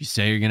 If you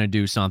say you're going to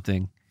do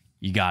something,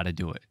 you got to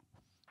do it.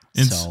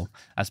 So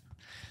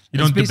you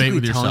don't debate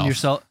with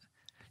yourself.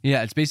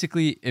 Yeah, it's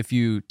basically if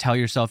you tell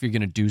yourself you're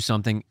going to do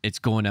something, it's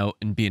going out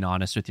and being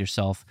honest with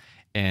yourself,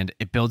 and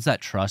it builds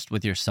that trust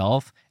with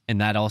yourself, and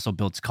that also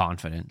builds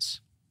confidence.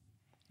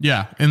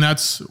 Yeah. And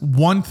that's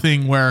one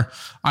thing where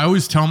I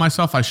always tell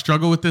myself I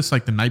struggle with this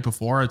like the night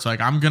before. It's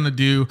like, I'm going to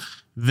do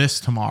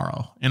this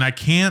tomorrow. And I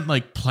can't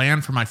like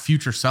plan for my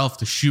future self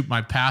to shoot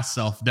my past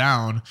self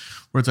down,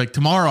 where it's like,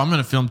 tomorrow I'm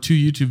going to film 2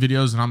 YouTube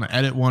videos and I'm going to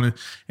edit one.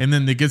 And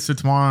then it gets to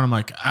tomorrow and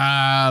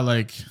I'm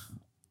like,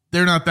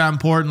 they're not that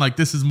important. Like,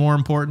 this is more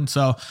important.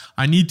 So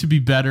I need to be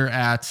better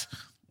at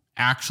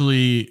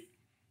actually,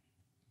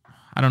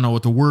 I don't know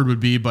what the word would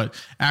be, but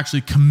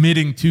actually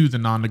committing to the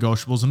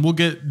non-negotiables. And we'll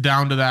get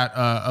down to that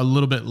a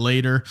little bit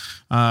later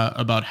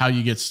about how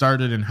you get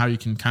started and how you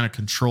can kind of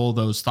control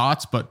those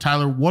thoughts. But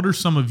Tyler, what are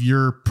some of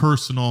your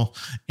personal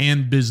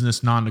and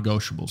business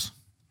non-negotiables?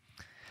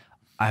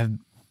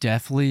 I'm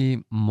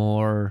definitely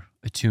more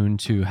attuned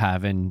to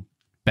having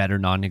better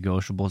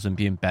non-negotiables and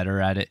being better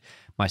at it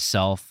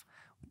myself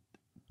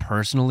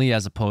personally,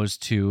 as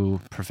opposed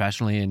to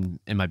professionally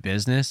in my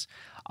business.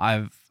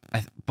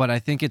 But I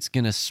think it's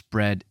going to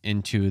spread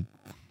into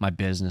my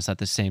business at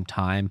the same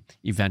time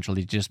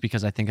eventually, just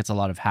because I think it's a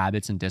lot of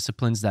habits and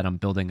disciplines that I'm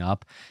building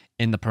up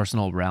in the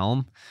personal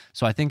realm.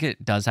 So I think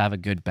it does have a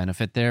good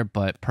benefit there.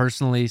 But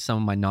personally, some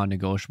of my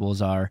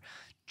non-negotiables are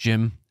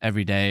gym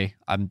every day.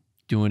 I'm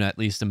doing at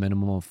least a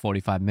minimum of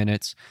 45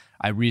 minutes.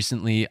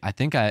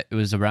 It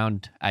was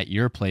around at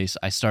your place,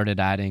 I started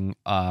adding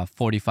a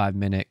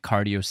 45-minute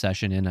cardio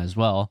session in as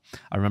well.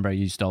 I remember I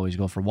used to always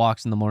go for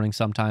walks in the morning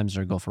sometimes,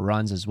 or go for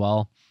runs as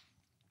well.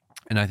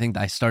 And I think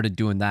I started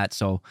doing that.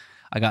 So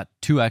I got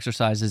 2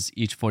 exercises,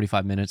 each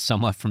 45 minutes,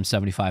 somewhat from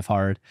 75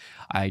 hard.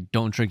 I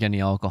don't drink any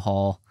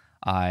alcohol.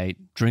 I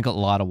drink a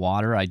lot of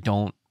water. I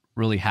don't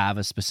really have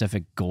a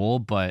specific goal,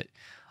 but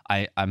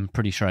I'm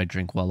pretty sure I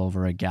drink well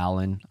over a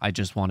gallon. I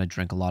just want to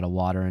drink a lot of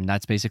water. And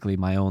that's basically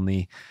my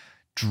only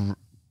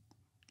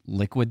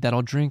liquid that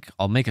I'll drink.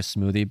 I'll make a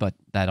smoothie, but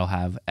that'll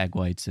have egg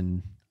whites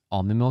and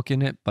almond milk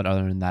in it. But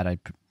other than that, I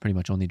pretty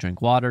much only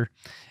drink water,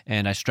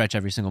 and I stretch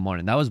every single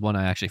morning. That was one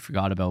I actually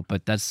forgot about,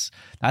 but that's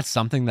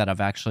something that I've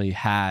actually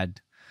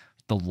had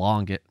the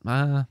longest.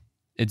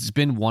 It's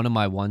been one of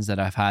my ones that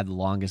I've had the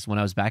longest. When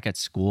I was back at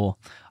school,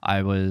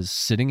 I was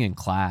sitting in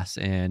class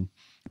and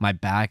my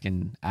back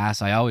and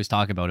ass, I always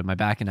talk about it, my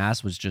back and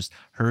ass was just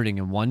hurting.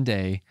 And one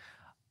day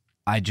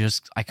I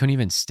couldn't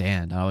even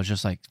stand. I was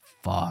just like,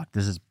 fuck,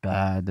 this is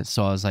bad.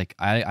 So I was like,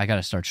 I got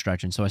to start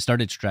stretching. So I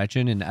started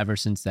stretching, and ever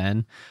since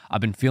then,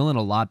 I've been feeling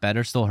a lot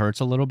better. Still hurts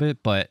a little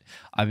bit, but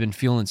I've been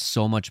feeling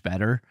so much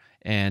better.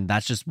 And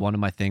that's just one of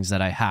my things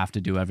that I have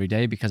to do every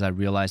day, because I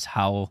realize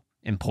how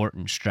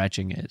important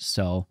stretching is.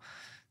 So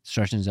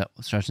stretching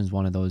is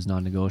one of those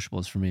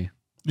non-negotiables for me.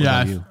 What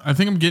yeah, I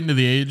think I'm getting to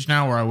the age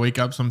now where I wake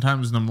up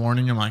sometimes in the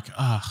morning. I'm like,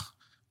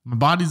 My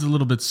body's a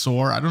little bit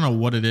sore. I don't know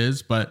what it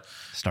is, but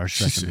Start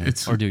stretching, man.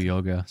 Or do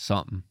yoga,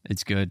 something.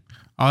 It's good.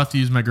 I'll have to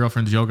use my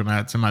girlfriend's yoga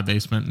mat. It's in my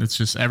basement. And it's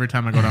just every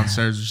time I go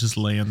downstairs, it's just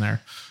laying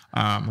there.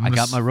 I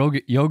got my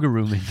yoga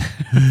room in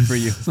for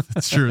you.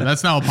 It's true.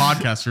 That's now a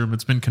podcast room.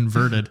 It's been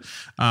converted.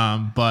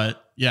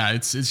 But yeah,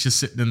 it's just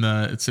sitting in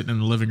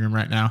the living room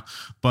right now.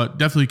 But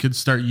definitely could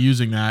start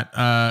using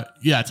that.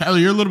 Yeah, Tyler,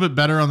 you're a little bit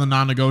better on the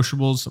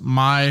non-negotiables.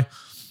 My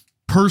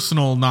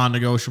personal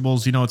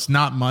non-negotiables, it's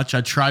not much.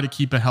 I try to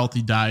keep a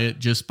healthy diet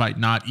just by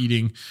not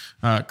eating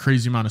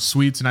crazy amount of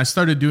sweets. And I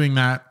started doing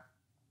that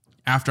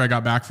after I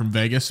got back from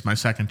Vegas, my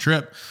second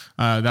trip.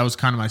 That was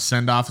kind of my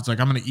send off. It's like,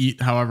 I'm going to eat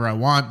however I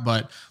want,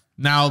 but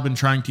now I've been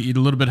trying to eat a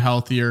little bit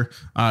healthier,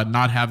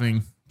 not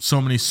having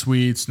so many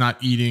sweets,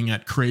 not eating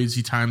at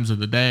crazy times of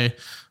the day,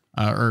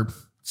 or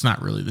it's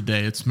not really the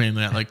day. It's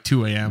mainly at like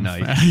 2 a.m.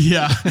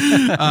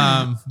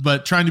 Yeah.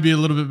 But trying to be a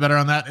little bit better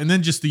on that. And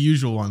then just the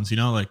usual ones,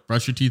 like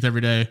brush your teeth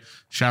every day,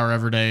 shower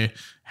every day,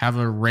 have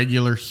a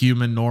regular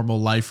human normal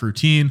life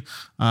routine.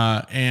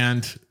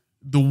 And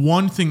the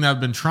one thing that I've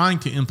been trying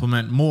to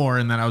implement more,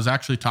 and that I was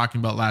actually talking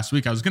about last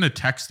week, I was going to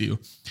text you,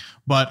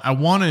 but I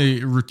want a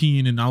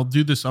routine, and I'll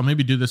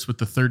maybe do this with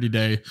the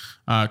 30-day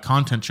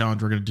content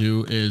challenge we're going to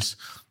do, is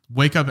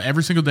wake up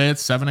every single day at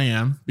 7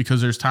 a.m.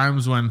 because there's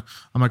times when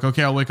I'm like,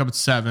 okay, I'll wake up at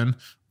 7,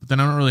 but then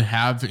I don't really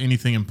have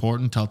anything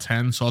important until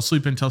 10. So I'll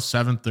sleep until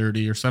 7:30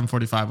 or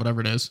 7:45,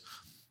 whatever it is.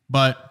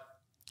 But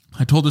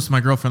I told this to my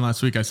girlfriend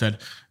last week. I said,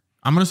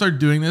 I'm going to start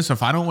doing this.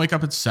 If I don't wake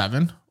up at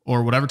 7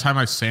 or whatever time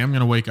I say I'm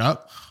going to wake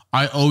up,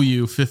 I owe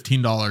you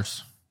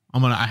 $15.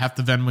 I have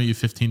to Venmo you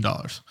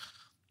 $15.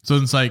 So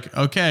it's like,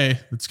 okay,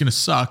 it's going to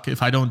suck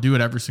if I don't do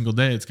it every single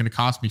day. It's going to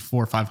cost me $400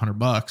 or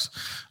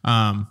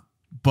 $500.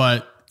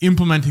 But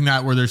implementing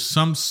that where there's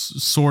some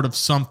sort of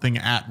something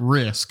at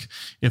risk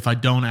if I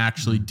don't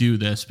actually do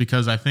this,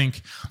 because I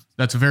think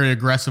that's a very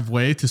aggressive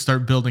way to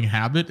start building a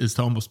habit, is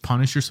to almost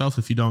punish yourself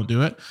if you don't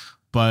do it.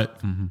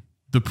 But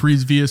the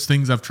previous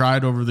things I've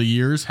tried over the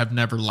years have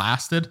never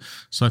lasted.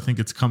 So I think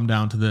it's come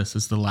down to this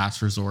as the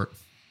last resort.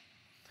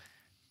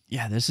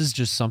 Yeah, this is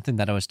just something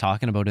that I was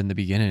talking about in the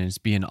beginning. It's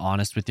being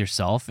honest with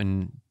yourself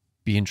and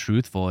being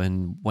truthful.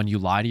 And when you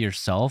lie to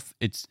yourself,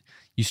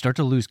 you start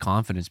to lose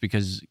confidence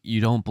because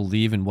you don't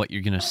believe in what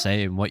you're going to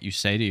say and what you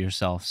say to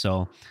yourself.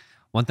 So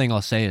one thing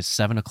I'll say is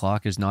 7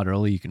 o'clock is not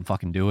early. You can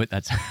fucking do it.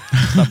 That's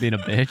not being a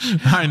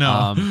bitch. I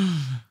know.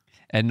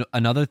 And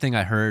another thing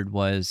I heard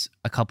was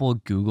a couple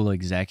of Google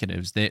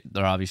executives. They're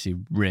obviously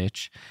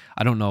rich.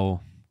 I don't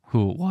know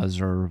who it was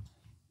or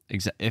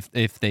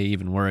if they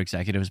even were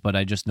executives, but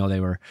I just know they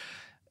were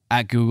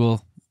at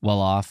Google, well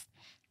off.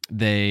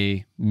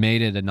 They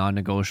made it a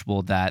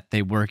non-negotiable that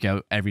they work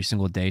out every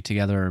single day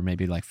together, or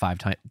maybe like 5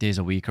 days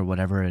a week or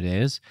whatever it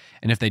is.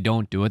 And if they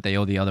don't do it, they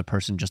owe the other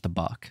person just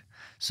 $1.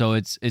 So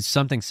it's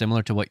something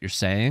similar to what you're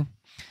saying,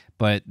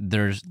 but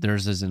theirs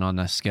isn't on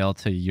a scale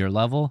to your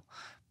level.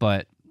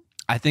 But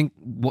I think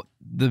what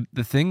the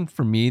thing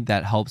for me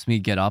that helps me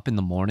get up in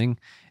the morning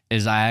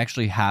is I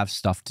actually have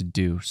stuff to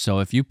do. So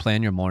if you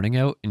plan your morning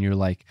out and you're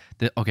like,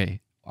 okay,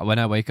 when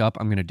I wake up,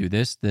 I'm going to do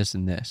this, this,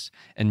 and this.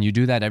 And you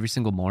do that every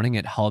single morning,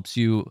 it helps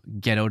you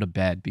get out of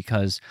bed.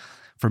 Because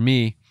for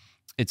me,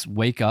 it's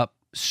wake up,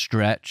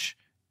 stretch,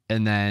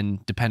 and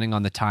then depending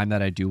on the time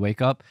that I do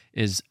wake up,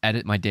 is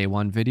edit my day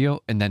one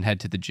video and then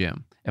head to the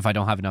gym. If I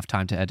don't have enough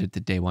time to edit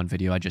the day one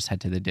video, I just head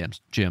to the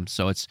gym.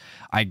 So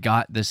I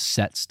got this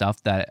set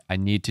stuff that I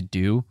need to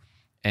do,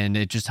 and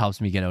it just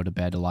helps me get out of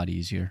bed a lot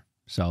easier.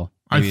 So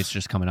maybe it's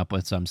just coming up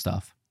with some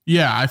stuff.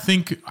 Yeah, I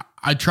think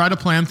I try to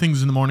plan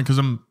things in the morning because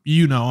I'm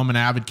an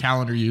avid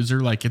calendar user,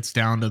 like it's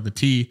down to the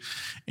T.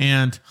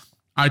 And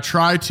I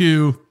try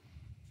to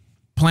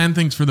plan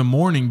things for the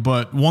morning.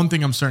 But one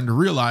thing I'm starting to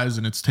realize,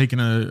 and it's taken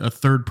a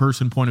third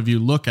person point of view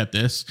look at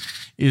this,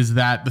 is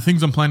that the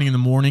things I'm planning in the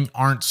morning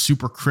aren't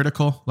super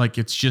critical. Like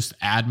it's just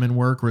admin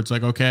work where it's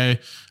like, okay,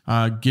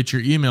 get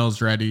your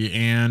emails ready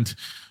and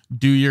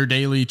do your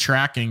daily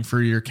tracking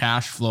for your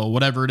cash flow,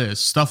 whatever it is,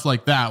 stuff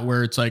like that,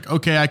 where it's like,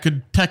 okay, I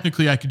could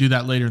do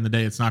that later in the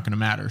day. It's not going to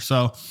matter.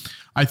 So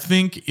I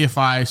think if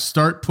I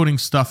start putting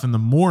stuff in the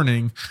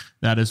morning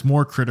that is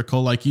more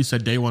critical, like you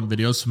said, day one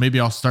videos. So maybe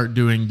I'll start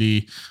doing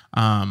the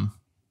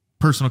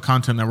personal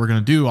content that we're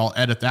going to do. I'll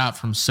edit that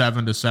from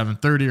 7 to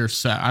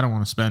 7:30 or I don't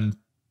want to spend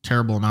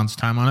terrible amounts of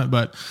time on it,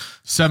 but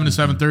 7 to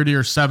 7:30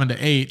 or 7 to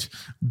 8,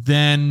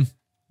 then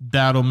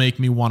that'll make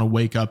me want to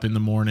wake up in the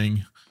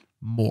morning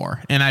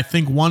more. And I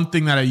think one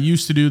thing that I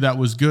used to do that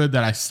was good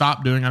that I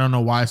stopped doing, I don't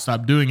know why I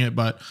stopped doing it,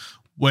 but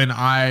when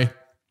I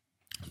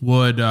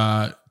would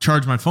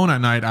charge my phone at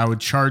night, I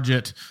would charge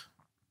it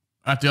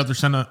at the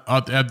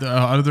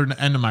other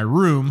end of my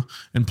room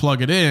and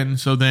plug it in.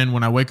 So then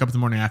when I wake up in the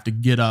morning, I have to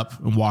get up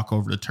and walk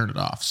over to turn it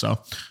off. So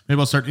maybe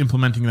I'll start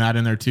implementing that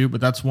in there too. But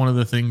that's one of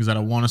the things that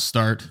I want to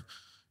start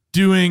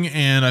doing.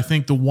 And I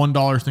think the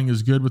 $1 thing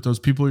is good with those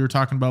people you're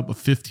talking about, but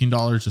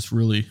 $15 just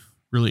really,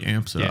 really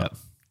amps it up.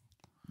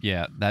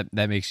 Yeah, that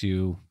makes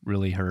you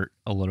really hurt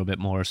a little bit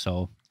more.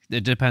 So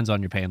it depends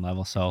on your pain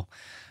level. So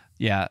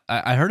yeah,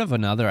 I heard of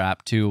another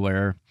app too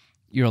where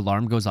your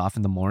alarm goes off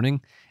in the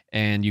morning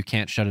and you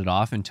can't shut it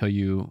off until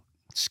you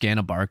scan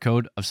a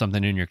barcode of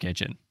something in your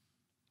kitchen,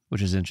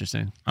 which is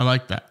interesting. I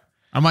like that.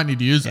 I might need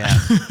to use that.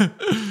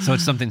 So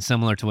it's something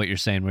similar to what you're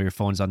saying where your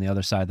phone's on the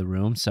other side of the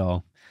room.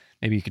 So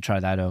maybe you could try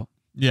that out.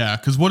 Yeah,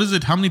 because what is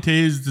it? How many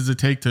days does it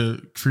take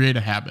to create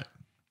a habit?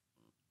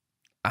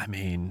 I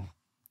mean,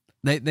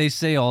 they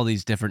say all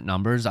these different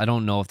numbers. I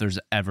don't know if there's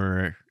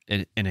ever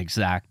an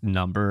exact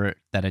number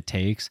that it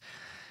takes.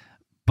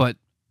 But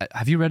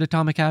have you read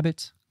Atomic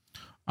Habits?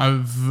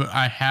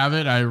 I have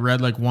it. I read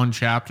like one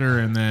chapter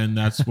and then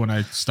that's when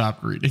I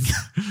stopped reading.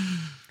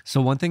 So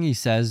one thing he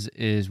says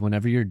is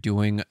whenever you're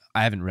doing,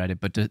 I haven't read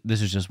it, but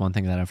this is just one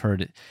thing that I've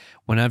heard.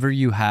 Whenever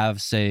you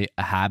have, say,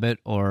 a habit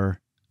or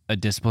a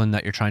discipline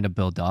that you're trying to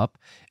build up,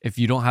 if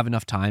you don't have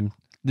enough time,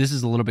 this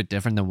is a little bit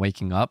different than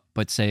waking up,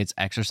 but say it's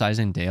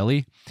exercising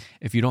daily.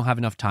 If you don't have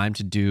enough time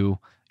to do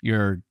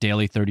your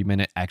daily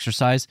 30-minute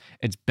exercise,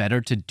 it's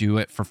better to do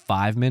it for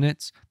 5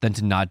 minutes than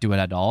to not do it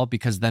at all,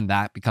 because then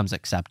that becomes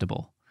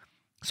acceptable.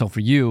 So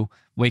for you,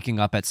 waking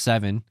up at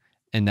 7,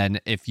 and then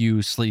if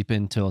you sleep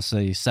until,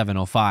 say,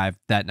 7:05,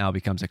 that now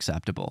becomes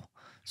acceptable.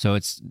 So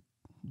it's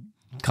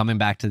coming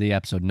back to the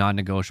episode,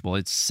 non-negotiable.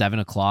 It's 7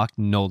 o'clock,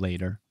 no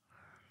later.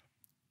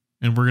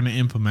 And we're going to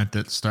implement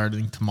it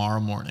starting tomorrow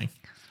morning.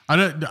 I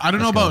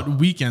don't know about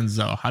weekends,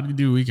 though. How do you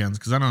do weekends?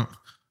 Because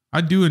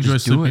I do enjoy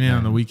sleeping in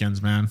on the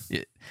weekends, man.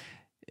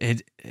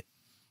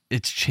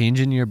 It's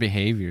changing your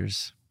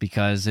behaviors,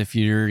 because if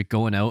you're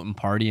going out and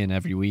partying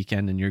every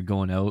weekend and you're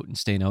going out and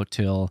staying out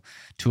till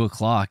 2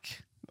 o'clock,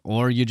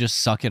 or you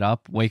just suck it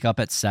up, wake up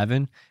at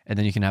 7, and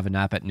then you can have a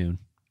nap at noon.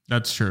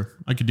 That's true.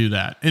 I could do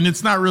that. And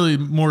it's not really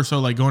more so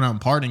like going out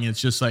and partying.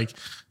 It's just like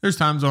there's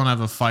times when I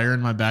have a fire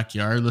in my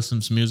backyard, listen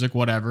to some music,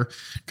 whatever.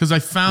 Because I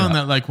found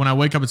that like when I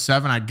wake up at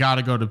 7, I got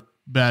to go to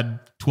bed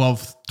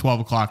 12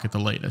 o'clock at the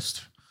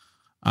latest.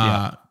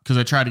 Because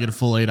I try to get a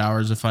full 8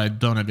 hours. If I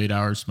don't have 8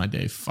 hours, my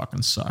day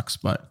fucking sucks.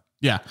 But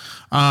yeah,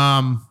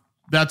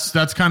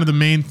 that's kind of the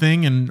main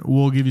thing. And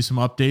we'll give you some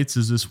updates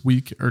as this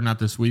week, or not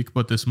this week,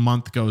 but this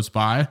month goes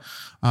by.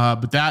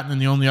 But that, and then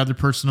the only other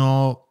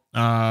personal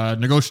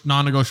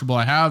non-negotiable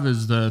I have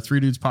is the Three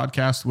Dudes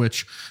podcast,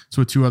 which is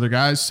with 2 other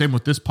guys. Same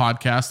with this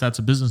podcast. That's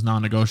a business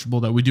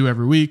non-negotiable that we do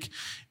every week.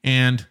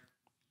 And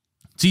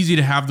it's easy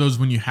to have those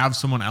when you have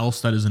someone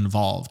else that is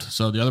involved.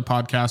 So the other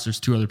podcast, there's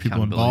 2 other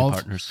people involved.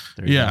 Partners.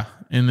 Yeah.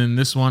 And then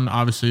this one,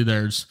 obviously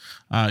there's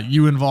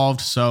you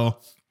involved. So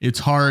it's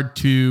hard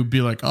to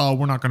be like, oh,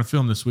 we're not going to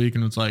film this week.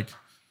 And it's like,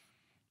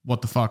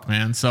 what the fuck,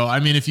 man? So, I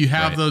mean, if you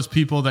have those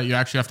people that you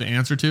actually have to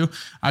answer to,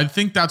 I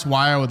think that's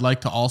why I would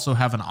like to also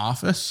have an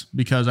office,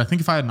 because I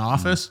think if I had an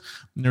office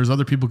and there's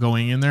other people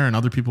going in there and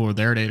other people were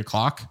there at 8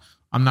 o'clock,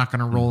 I'm not going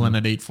to roll in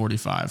at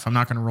 8:45. I'm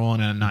not going to roll in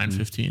at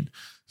 9:15.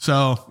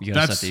 So you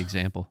got to set the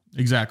example.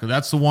 Exactly.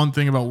 That's the one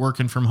thing about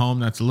working from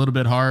home that's a little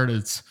bit hard.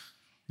 It's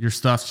your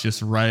stuff's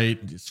just right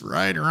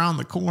around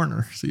the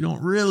corner. So you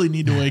don't really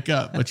need to wake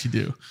up, but you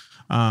do.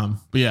 But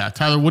yeah,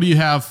 Tyler, what do you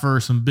have for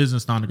some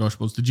business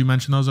non-negotiables? Did you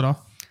mention those at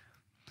all?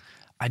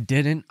 I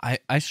didn't.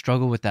 I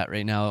struggle with that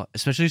right now,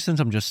 especially since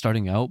I'm just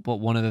starting out. But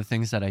one of the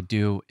things that I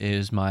do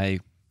is my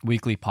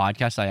weekly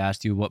podcast. I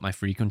asked you what my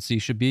frequency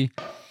should be,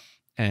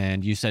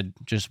 and you said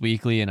just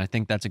weekly. And I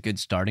think that's a good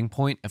starting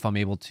point. If I'm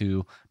able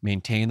to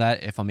maintain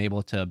that, if I'm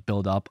able to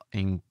build up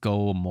and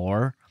go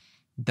more,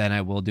 then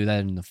I will do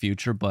that in the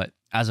future. But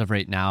as of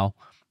right now,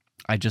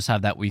 I just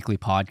have that weekly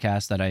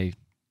podcast that I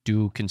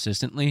do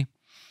consistently.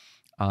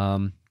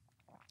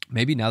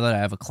 Maybe now that I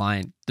have a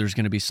client, there's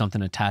going to be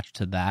something attached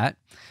to that.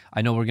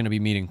 I know we're going to be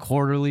meeting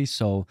quarterly.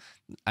 So,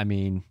 I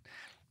mean,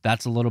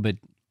 that's a little bit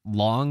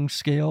long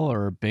scale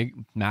or big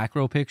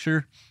macro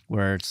picture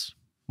where it's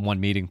 1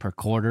 meeting per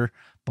quarter,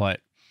 but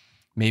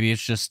maybe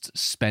it's just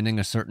spending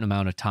a certain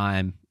amount of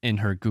time in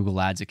her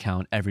Google Ads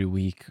account every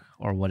week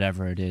or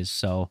whatever it is.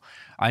 So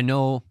I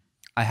know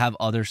I have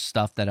other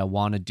stuff that I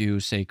want to do,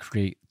 say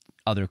create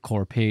other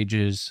core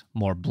pages,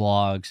 more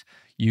blogs,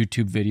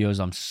 YouTube videos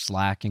I'm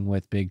slacking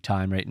with big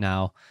time right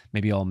now.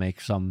 Maybe I'll make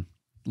some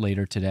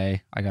later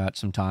today. I got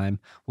some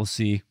time. We'll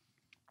see.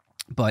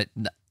 But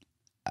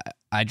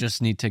I just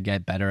need to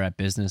get better at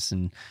business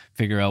and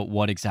figure out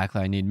what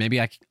exactly I need. Maybe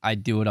I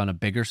do it on a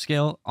bigger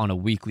scale, on a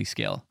weekly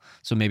scale.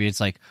 So maybe it's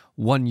like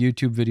 1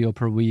 YouTube video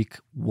per week,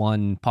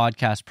 1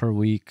 podcast per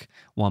week,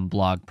 1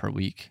 blog per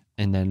week.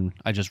 And then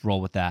I just roll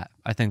with that.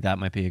 I think that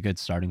might be a good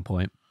starting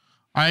point.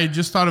 I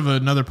just thought of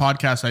another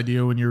podcast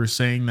idea when you were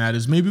saying that,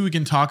 is maybe we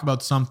can talk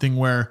about something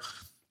where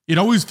it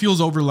always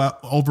feels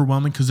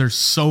overwhelming because there's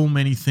so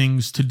many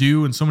things to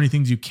do and so many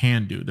things you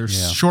can do.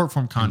 There's short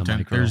form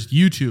content, there's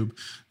YouTube,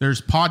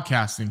 there's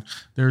podcasting,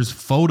 there's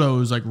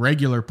photos, like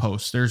regular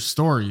posts, there's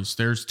stories,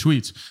 there's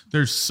tweets.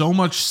 There's so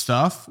much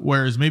stuff.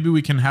 Whereas maybe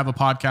we can have a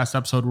podcast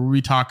episode where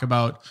we talk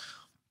about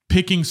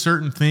picking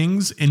certain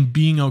things and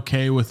being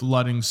okay with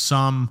letting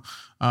some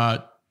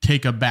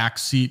take a back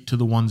seat to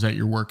the ones that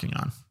you're working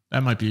on.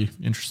 That might be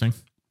interesting.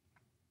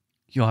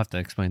 You'll have to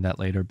explain that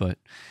later, but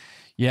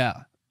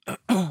yeah.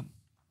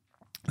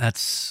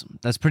 That's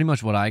pretty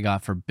much what I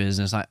got for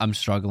business. I'm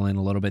struggling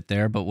a little bit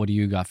there, but what do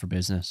you got for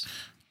business?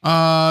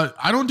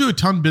 I don't do a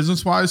ton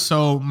business wise.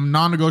 So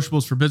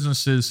non-negotiables for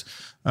businesses.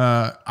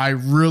 I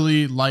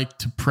really like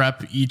to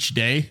prep each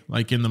day,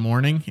 like in the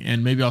morning,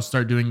 and maybe I'll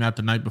start doing that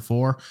the night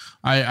before.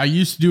 I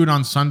used to do it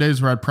on Sundays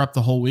where I'd prep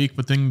the whole week,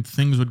 but then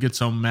things would get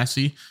so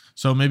messy.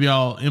 So maybe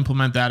I'll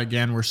implement that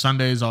again where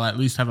Sundays I'll at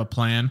least have a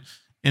plan,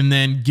 and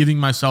then giving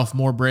myself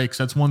more breaks.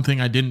 That's one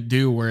thing I didn't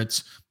do where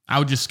I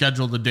would just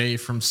schedule the day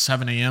from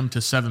 7 a.m. to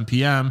 7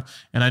 p.m.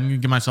 and I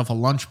didn't give myself a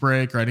lunch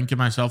break, or I didn't give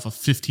myself a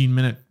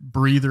 15-minute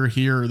breather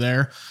here or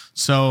there.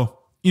 So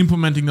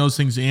implementing those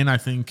things in, I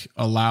think,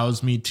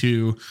 allows me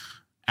to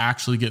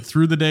actually get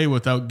through the day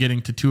without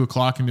getting to 2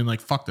 o'clock and being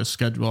like, fuck this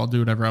schedule. I'll do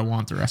whatever I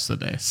want the rest of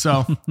the day.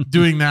 So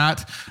doing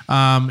that.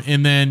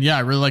 And then, I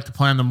really like to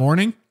plan the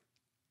morning.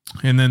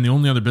 And then the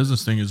only other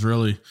business thing is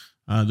really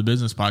the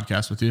business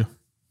podcast with you.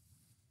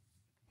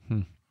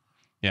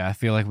 Yeah, I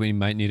feel like we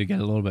might need to get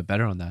a little bit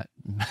better on that.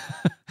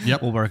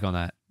 Yep. We'll work on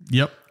that.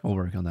 Yep. We'll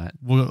work on that.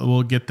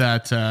 We'll get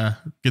that,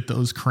 get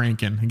those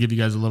cranking and give you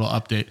guys a little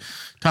update.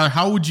 Tyler,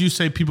 how would you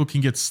say people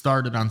can get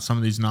started on some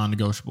of these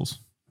non-negotiables?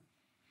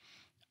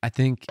 I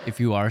think if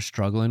you are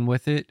struggling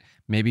with it,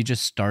 maybe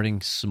just starting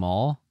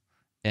small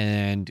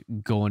and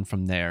going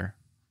from there.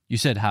 You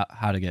said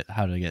how to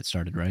get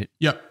started, right?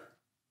 Yep.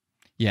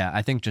 Yeah,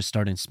 I think just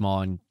starting small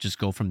and just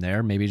go from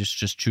there. Maybe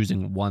just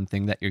choosing one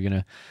thing that you're going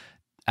to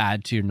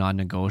add to your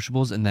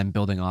non-negotiables and then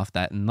building off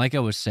that. And like I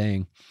was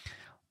saying,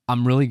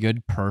 I'm really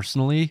good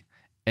personally,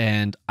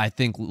 and I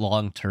think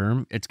long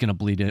term it's going to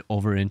bleed it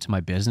over into my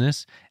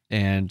business,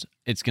 and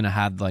it's going to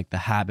have like the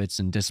habits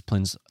and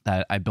disciplines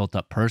that I built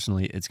up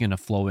personally, it's going to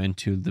flow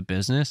into the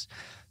business.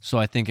 So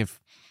I think if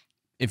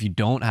you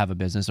don't have a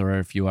business, or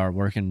if you are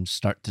working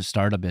to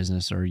start a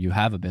business, or you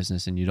have a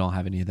business and you don't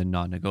have any of the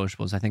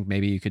non-negotiables, I think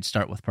maybe you could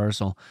start with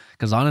personal,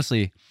 because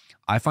honestly,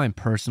 I find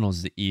personal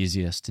is the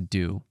easiest to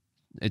do.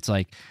 It's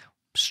like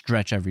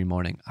stretch every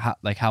morning.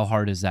 How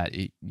hard is that?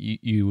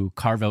 You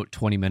carve out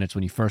 20 minutes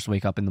when you first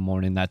wake up in the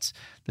morning. That's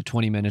the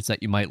 20 minutes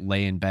that you might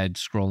lay in bed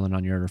scrolling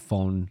on your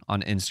phone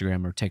on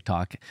Instagram or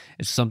TikTok.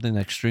 It's something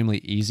that's extremely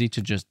easy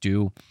to just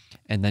do.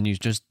 And then you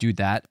just do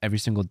that every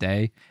single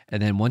day.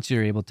 And then once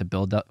you're able to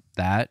build up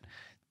that,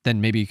 then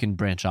maybe you can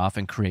branch off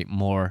and create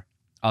more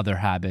other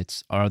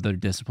habits or other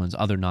disciplines,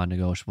 other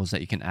non-negotiables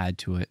that you can add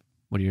to it.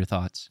 What are your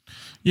thoughts?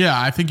 Yeah,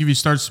 I think if you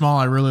start small,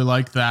 I really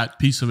like that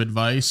piece of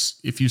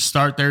advice. If you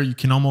start there, you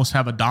can almost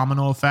have a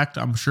domino effect.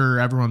 I'm sure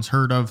everyone's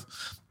heard of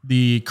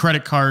the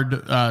credit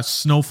card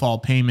snowfall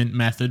payment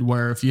method,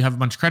 where if you have a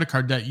bunch of credit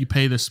card debt, you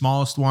pay the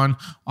smallest one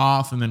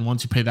off, and then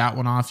once you pay that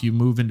one off, you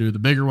move into the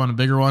bigger one, a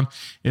bigger one.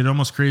 It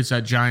almost creates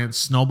that giant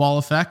snowball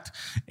effect.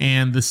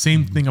 And the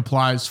same thing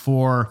applies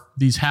for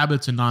these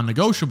habits and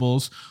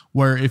non-negotiables,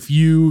 where if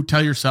you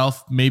tell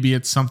yourself, maybe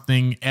it's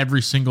something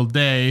every single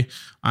day,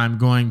 I'm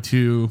going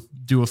to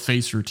do a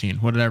face routine,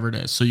 whatever it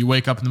is. So you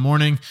wake up in the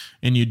morning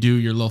and you do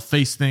your little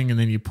face thing, and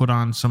then you put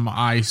on some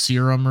eye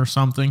serum or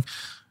something.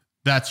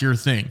 That's your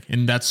thing.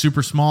 And that's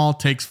super small,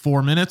 takes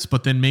 4 minutes,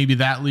 but then maybe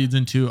that leads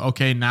into,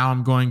 okay, now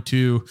I'm going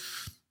to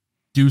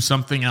do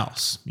something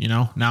else.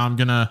 Now I'm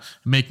going to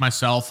make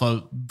myself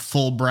a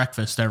full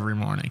breakfast every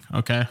morning.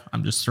 Okay.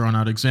 I'm just throwing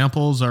out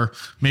examples. Or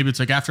maybe it's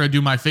like after I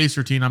do my face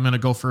routine, I'm going to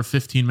go for a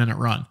 15-minute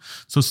run.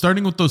 So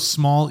starting with those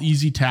small,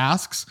 easy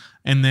tasks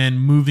and then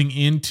moving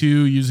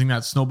into using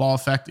that snowball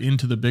effect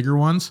into the bigger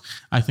ones,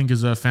 I think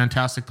is a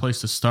fantastic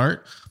place to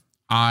start.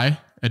 I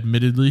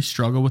admittedly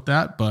struggle with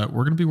that, but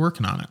we're going to be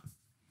working on it.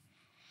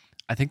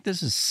 I think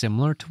this is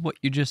similar to what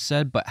you just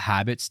said, but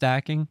habit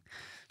stacking.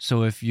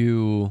 So if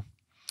you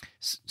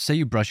say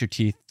you brush your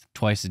teeth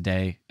twice a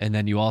day, and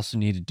then you also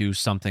need to do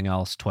something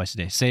else twice a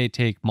day. Say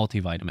take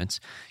multivitamins.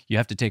 You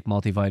have to take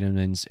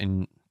multivitamins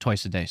in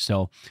twice a day.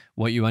 So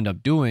what you end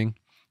up doing,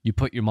 you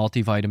put your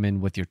multivitamin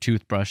with your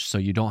toothbrush so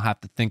you don't have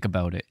to think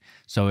about it.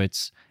 So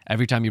it's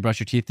every time you brush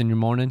your teeth in the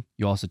morning,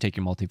 you also take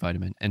your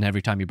multivitamin. And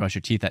every time you brush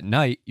your teeth at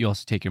night, you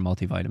also take your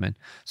multivitamin.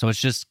 So it's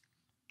just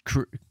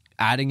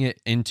adding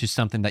it into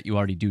something that you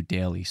already do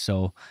daily.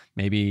 So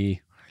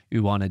maybe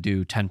you want to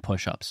do 10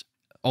 push-ups.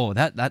 Oh,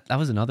 that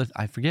was another,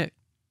 I forget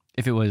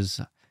if it was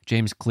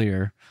James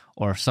Clear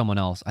or someone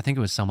else. I think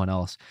it was someone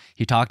else.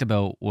 He talked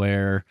about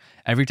where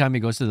every time he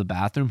goes to the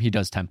bathroom, he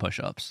does 10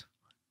 push-ups.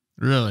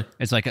 Really?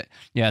 It's like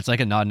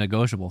a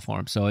non-negotiable for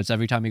him. So it's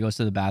every time he goes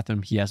to the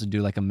bathroom, he has to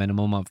do like a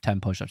minimum of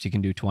 10 push-ups. He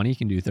can do 20, he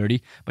can do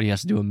 30, but he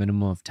has to do a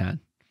minimum of 10.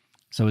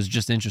 So it's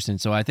just interesting.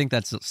 So I think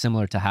that's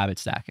similar to habit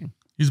stacking.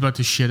 He's about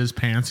to shit his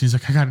pants. He's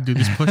like, I got to do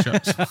these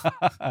push-ups.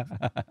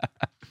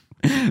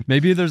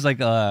 Maybe there's like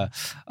a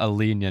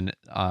lenient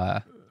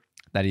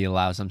that he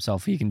allows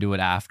himself. He can do it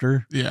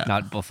after,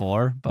 not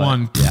before. But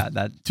 1,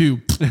 that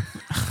 2.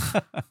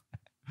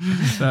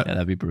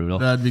 That'd be brutal.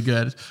 That'd be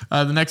good.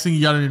 The next thing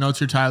you got on your notes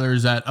here, Tyler,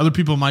 is that other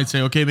people might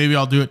say, okay, maybe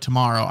I'll do it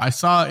tomorrow. I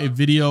saw a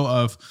video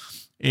of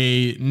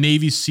a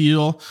Navy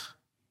SEAL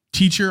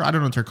teacher. I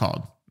don't know what they're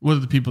called. what are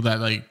the people that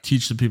like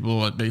teach the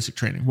people at basic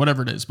training,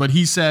 whatever it is. But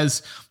he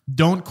says,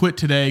 don't quit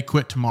today,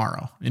 quit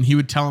tomorrow. And he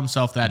would tell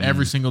himself that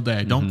every single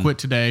day. Don't quit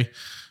today.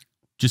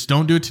 Just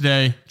don't do it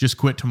today. Just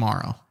quit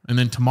tomorrow. And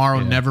then tomorrow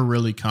never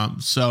really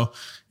comes. So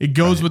it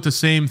goes with the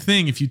same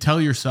thing. If you tell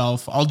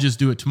yourself, I'll just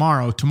do it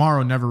tomorrow,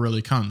 tomorrow never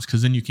really comes,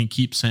 because then you can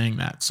keep saying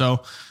that.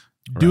 So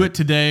do it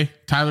today.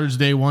 Tyler's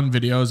day one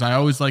videos. I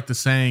always like the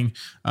saying,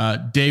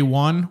 day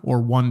one or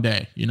one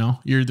day. You know,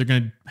 you're either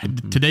going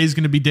to, today's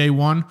going to be day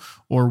one,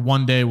 or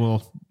one day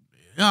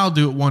I'll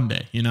do it one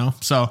day, you know?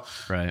 So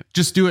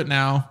just do it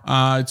now.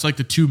 It's like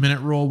the 2-minute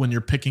rule when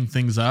you're picking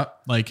things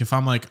up. Like if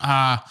I'm like,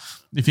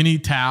 if any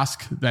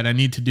task that I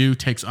need to do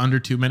takes under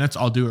 2 minutes,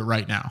 I'll do it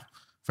right now.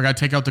 If I got to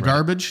take out the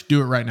garbage,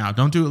 do it right now.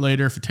 Don't do it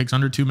later. If it takes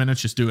under 2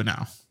 minutes, just do it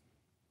now.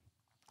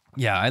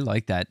 Yeah, I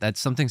like that. That's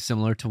something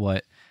similar to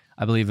what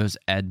I believe it was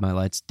Ed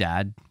Milet's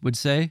dad would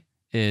say,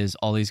 is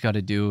all he's got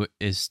to do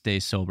is stay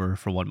sober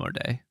for one more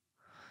day.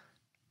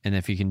 And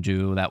if he can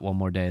do that one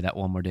more day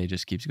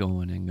just keeps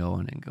going and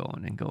going and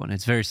going and going.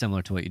 It's very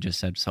similar to what you just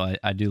said. So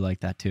I do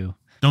like that too.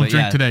 Don't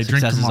drink today,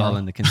 drink tomorrow. Success is all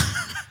in the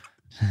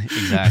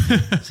exactly.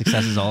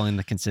 Success is all in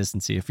the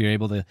consistency. If you're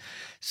able to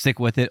stick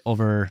with it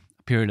over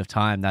a period of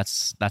time,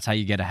 that's how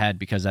you get ahead,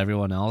 because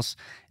everyone else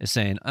is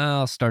saying,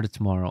 I'll start it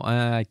tomorrow.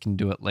 I can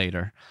do it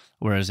later.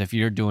 Whereas if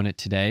you're doing it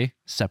today,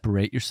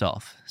 separate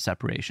yourself.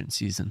 Separation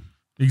season.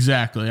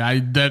 Exactly.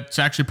 That's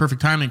actually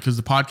perfect timing, because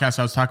the podcast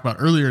I was talking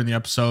about earlier in the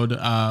episode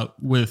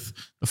with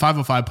the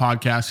 505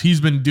 podcast,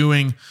 he's been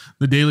doing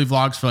the daily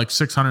vlogs for like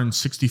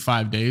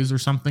 665 days or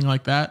something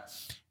like that.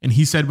 And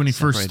he said when he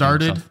first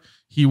started,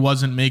 he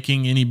wasn't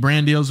making any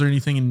brand deals or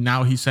anything. And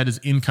now he said his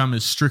income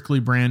is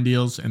strictly brand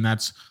deals, and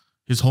that's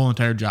his whole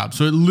entire job.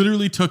 So it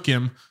literally took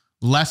him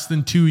less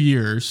than 2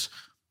 years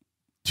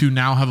to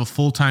now have a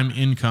full-time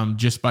income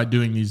just by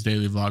doing these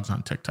daily vlogs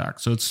on TikTok.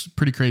 So it's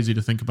pretty crazy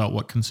to think about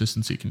what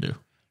consistency can do.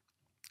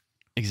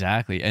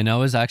 Exactly. And I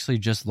was actually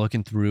just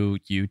looking through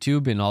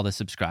YouTube and all the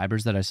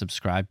subscribers that I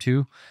subscribe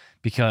to,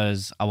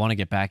 because I want to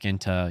get back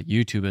into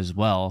YouTube as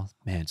well.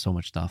 Man, so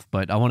much stuff,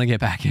 but I want to get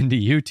back into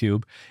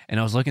YouTube. And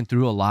I was looking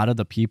through a lot of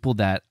the people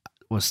that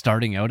was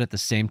starting out at the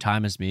same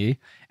time as me.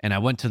 And I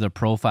went to their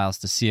profiles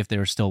to see if they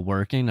were still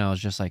working. And I was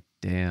just like,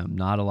 damn,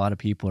 not a lot of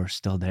people are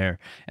still there.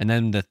 And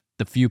then the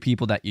few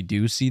people that you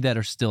do see that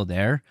are still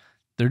there,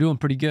 they're doing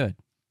pretty good.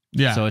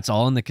 Yeah. So it's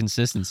all in the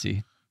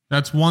consistency.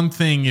 That's one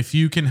thing. If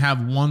you can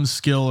have one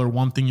skill or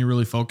one thing you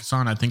really focus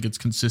on, I think it's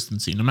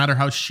consistency. No matter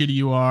how shitty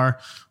you are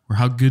or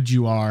how good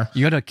you are.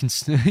 You got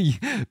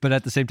to, but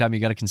at the same time, you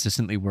got to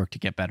consistently work to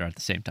get better at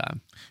the same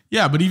time.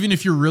 Yeah, but even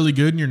if you're really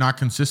good and you're not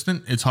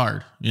consistent, it's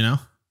hard, you know?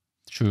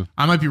 True.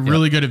 I might be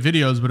really good at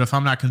videos, but if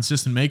I'm not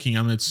consistent making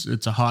them, it's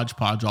a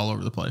hodgepodge all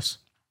over the place.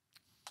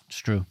 It's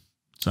true.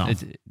 So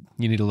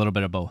you need a little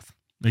bit of both.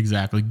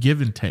 Exactly.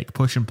 Give and take,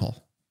 push and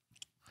pull.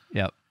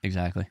 Yep,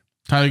 exactly.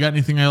 Tyler, you got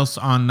anything else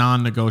on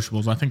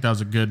non-negotiables? I think that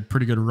was a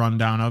pretty good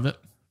rundown of it.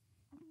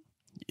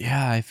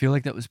 Yeah, I feel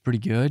like that was pretty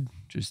good.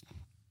 Just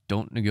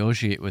don't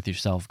negotiate with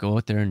yourself. Go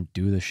out there and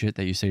do the shit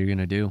that you say you're going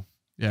to do.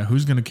 Yeah,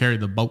 who's going to carry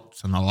the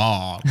boats and the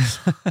logs?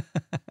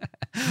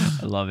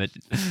 I love it.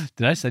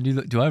 Did I send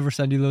you? Do I ever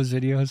send you those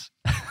videos?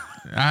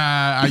 You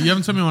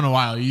haven't sent me one in a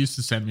while. You used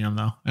to send me them,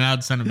 though, and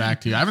I'd send them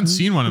back to you. I haven't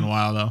seen one in a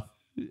while, though.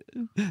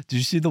 Did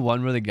you see the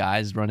one where the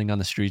guy's running on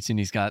the streets and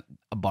he's got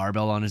a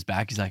barbell on his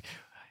back? He's like,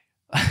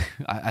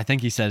 I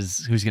think he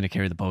says, who's going to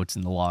carry the boats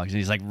and the logs? And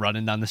he's like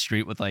running down the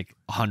street with like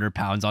 100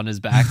 pounds on his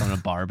back on a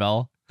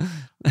barbell.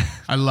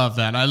 I love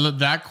that.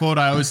 That quote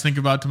I always think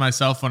about to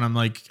myself when I'm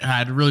like,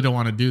 I really don't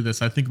want to do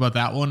this. I think about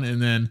that one,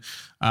 and then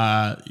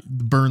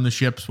burn the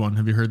ships one.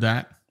 Have you heard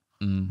that?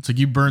 It's like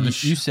you burn the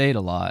You say it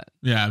a lot.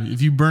 Yeah.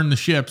 If you burn the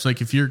ships,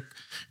 like if you're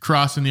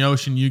crossing the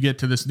ocean, you get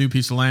to this new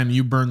piece of land,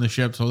 you burn the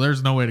ship. So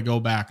there's no way to go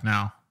back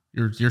now.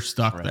 You're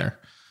stuck there.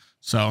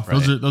 So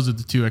those are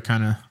the two I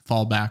kind of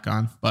fall back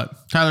on.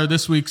 But Tyler,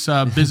 this week's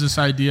business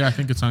idea, I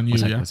think it's on you.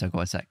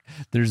 One sec.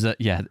 There's it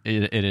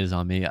is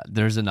on me.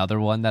 There's another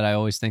one that I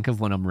always think of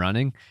when I'm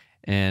running,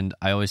 and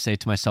I always say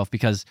to myself,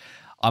 because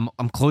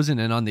I'm closing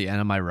in on the end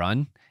of my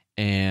run,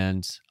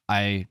 and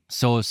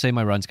say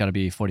my run's got to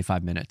be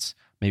 45 minutes,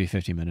 maybe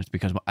 50 minutes,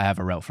 because I have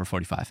a route for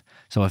 45.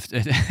 So if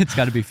it's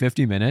got to be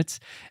 50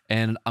 minutes,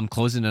 and I'm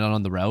closing in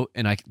on the route,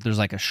 and there's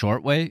like a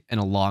short way and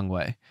a long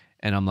way,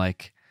 and I'm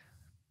like.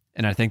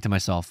 And I think to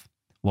myself,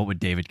 what would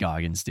David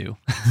Goggins do?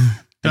 And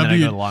then I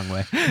go the long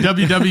way.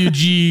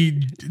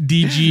 WWGDGD.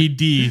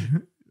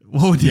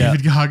 What would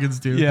David Goggins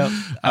do? Yeah,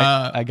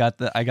 I got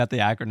the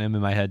acronym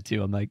in my head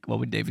too. I'm like, what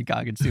would David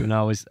Goggins do? And I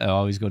always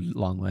go the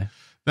long way.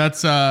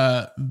 That's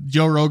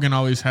Joe Rogan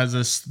always has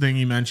this thing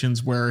he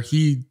mentions where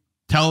he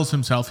tells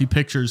himself, he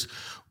pictures,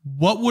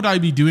 what would I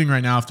be doing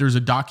right now if there's a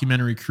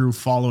documentary crew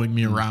following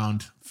me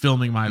around,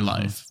 filming my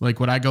life? Like,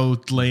 would I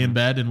go lay in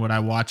bed and would I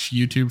watch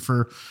YouTube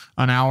for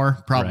an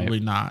hour? Probably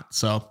not.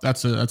 So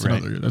that's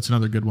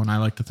another good one I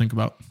like to think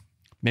about.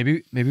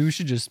 Maybe we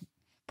should just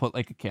put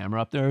like a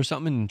camera up there or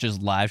something and just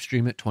live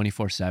stream it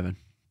 24/7.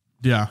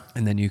 Yeah.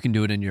 And then you can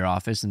do it in your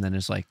office, and then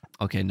it's like,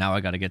 okay, now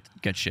I got to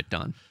get shit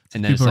done.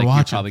 And then People it's like, are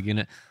watching. you're probably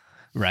gonna,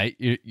 Right?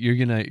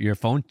 Your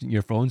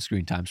phone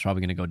screen time's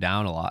probably gonna go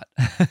down a lot.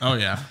 Oh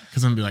yeah,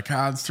 because I'm gonna be like,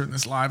 let's turn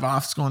this live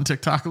off. Let's go on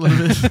TikTok a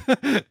little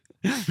bit.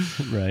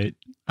 Right.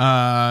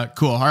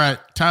 Cool. All right,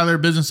 Tyler,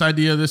 business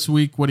idea this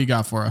week. What do you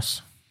got for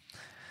us?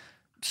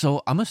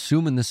 So I'm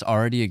assuming this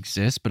already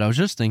exists, but I was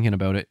just thinking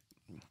about it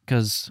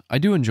because I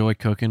do enjoy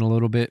cooking a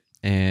little bit,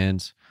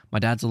 and my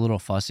dad's a little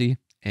fussy,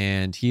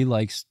 and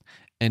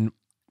and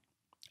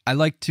I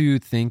like to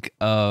think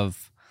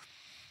of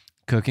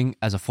cooking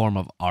as a form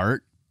of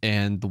art,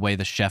 and the way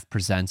the chef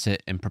presents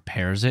it and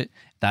prepares it,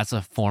 that's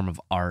a form of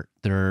art.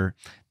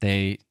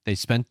 They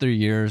spent their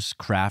years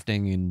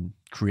crafting and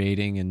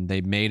creating, and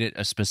they made it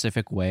a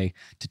specific way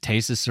to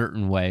taste a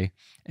certain way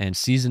and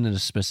season it a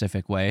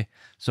specific way.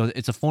 So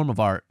it's a form of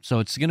art. So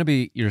it's going to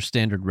be your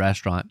standard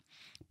restaurant,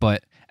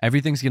 but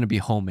everything's going to be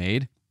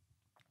homemade,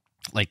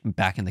 like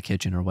back in the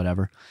kitchen or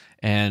whatever.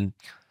 And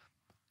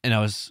I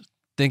was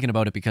thinking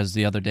about it because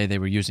the other day they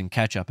were using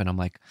ketchup, and I'm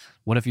like,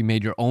 what if you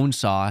made your own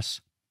sauce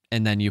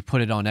and then you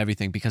put it on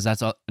everything? Because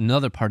that's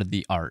another part of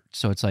the art.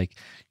 So it's like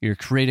you're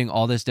creating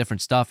all this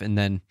different stuff, and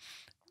then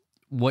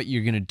what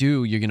you're going to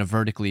do, you're going to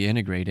vertically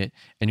integrate it,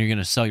 and you're going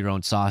to sell your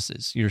own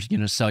sauces. You're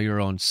going to sell your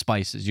own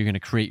spices. You're going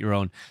to create your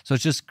own. So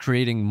it's just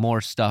creating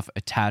more stuff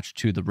attached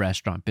to the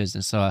restaurant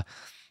business. So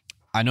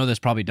I know this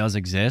probably does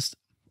exist.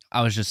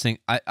 I was just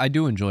thinking, I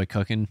do enjoy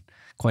cooking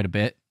quite a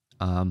bit.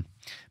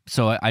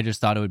 So I just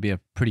thought it would be a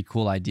pretty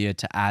cool idea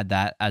to add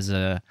that as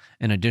an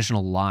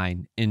additional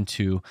line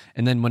into,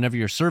 and then whenever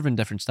you're serving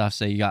different stuff,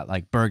 say you got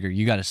like burger,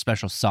 you got a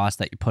special sauce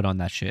that you put on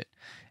that shit.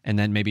 And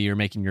then maybe you're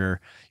making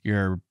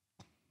your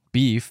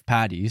beef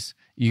patties,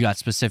 you got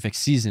specific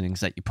seasonings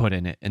that you put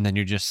in it, and then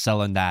you're just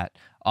selling that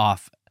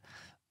off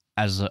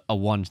as a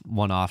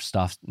one-off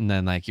stuff, and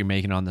then like you're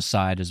making it on the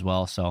side as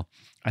well. So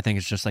I think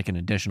it's just like an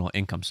additional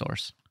income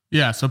source.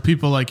 Yeah, so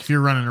people, like if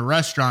you're running a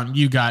restaurant,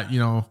 you got,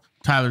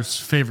 Tyler's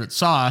favorite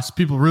sauce.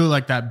 People really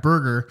like that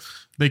burger.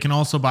 They can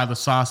also buy the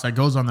sauce that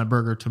goes on that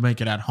burger to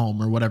make it at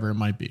home or whatever it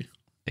might be.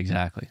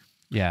 Exactly.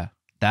 Yeah.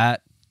 The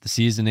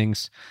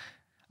seasonings.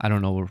 I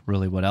don't know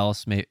really what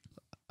else. Maybe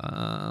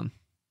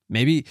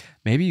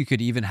you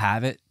could even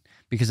have it,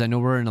 because I know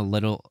we're in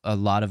a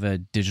lot of a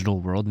digital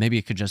world. Maybe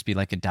it could just be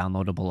like a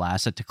downloadable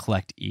asset to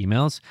collect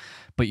emails,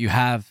 but you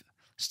have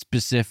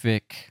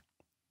specific,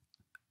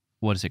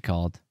 what is it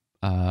called?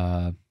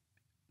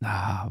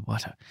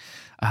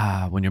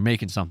 When you're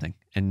making something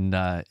and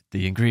the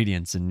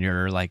ingredients, and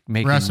you're like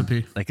making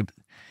recipe, a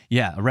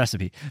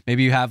recipe.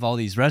 Maybe you have all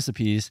these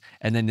recipes,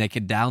 and then they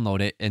could download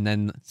it, and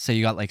then say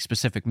you got like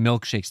specific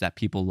milkshakes that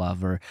people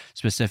love, or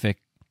specific,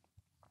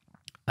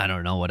 I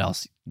don't know what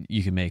else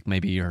you can make.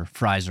 Maybe your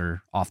fries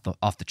are off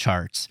the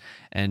charts,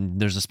 and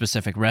there's a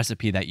specific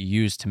recipe that you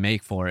use to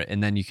make for it,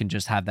 and then you can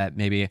just have that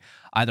maybe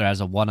either as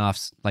a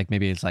one-off, like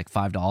maybe it's like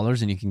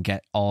 $5 and you can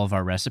get all of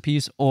our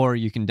recipes, or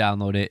you can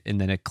download it and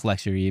then it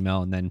collects your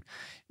email, and then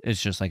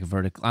it's just like a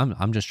vertical.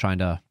 I'm just trying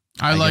to.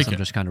 I like it. I'm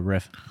just kind of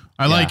riff.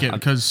 I like it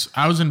because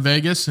I was in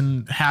Vegas,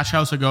 and Hash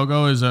House A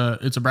Go-Go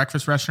it's a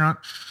breakfast restaurant.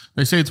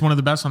 They say it's one of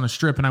the best on the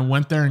Strip, and I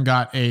went there and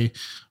got a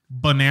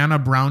banana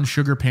brown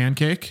sugar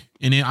pancake,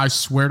 and I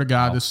swear to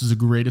God, this is the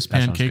greatest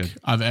pancake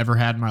I've ever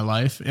had in my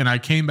life. And I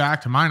came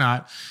back to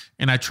Minot,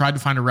 and I tried to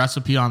find a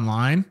recipe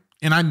online,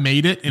 and I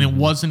made it, and it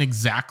wasn't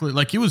exactly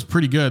like, it was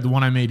pretty good, the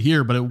one I made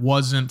here, but it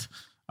wasn't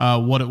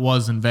what it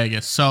was in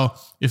Vegas. So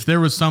if there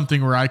was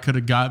something where I could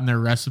have gotten their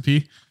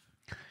recipe,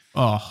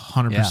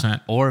 100%. Yeah.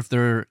 Or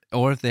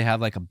if they have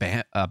like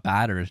a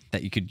batter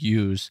that you could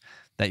use,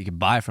 that you could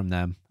buy from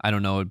them, I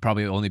don't know, it'd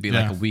probably only be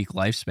like a week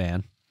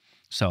lifespan.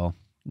 So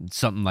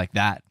something like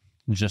that,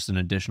 just an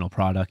additional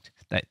product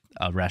that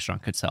a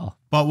restaurant could sell.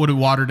 But would it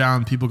water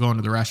down people going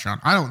to the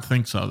restaurant? I don't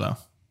think so, though.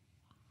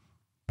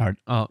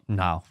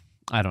 No,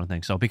 I don't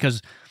think so.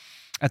 Because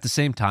at the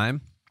same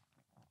time,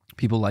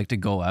 people like to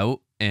go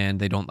out and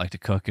they don't like to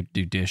cook or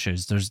do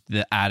dishes. There's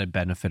the added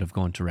benefit of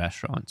going to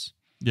restaurants.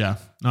 Yeah,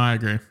 no, I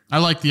agree. I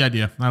like the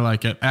idea. I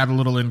like it. Add a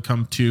little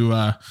income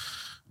to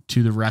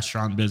the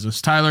restaurant business.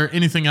 Tyler,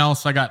 anything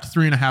else? I got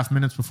 3.5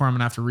 minutes before I'm going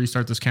to have to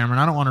restart this camera, and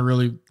I don't want to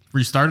really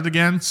restart it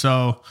again.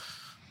 So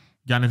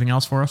got anything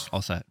else for us?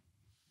 All set.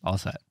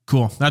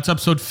 Cool. That's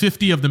episode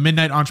 50 of The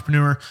Midnight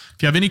Entrepreneur. If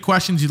you have any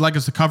questions you'd like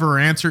us to cover or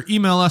answer,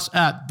 email us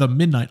at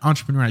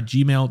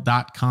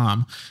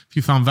themidnightentrepreneur@gmail.com. If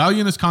you found value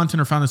in this content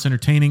or found this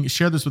entertaining,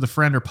 share this with a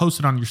friend or post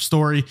it on your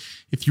story.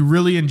 If you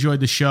really enjoyed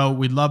the show,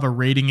 we'd love a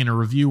rating and a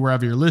review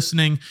wherever you're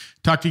listening.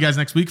 Talk to you guys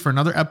next week for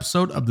another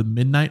episode of The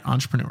Midnight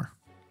Entrepreneur.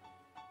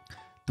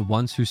 The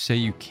ones who say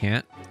you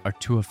can't are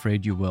too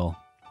afraid you will.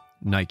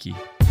 Nike.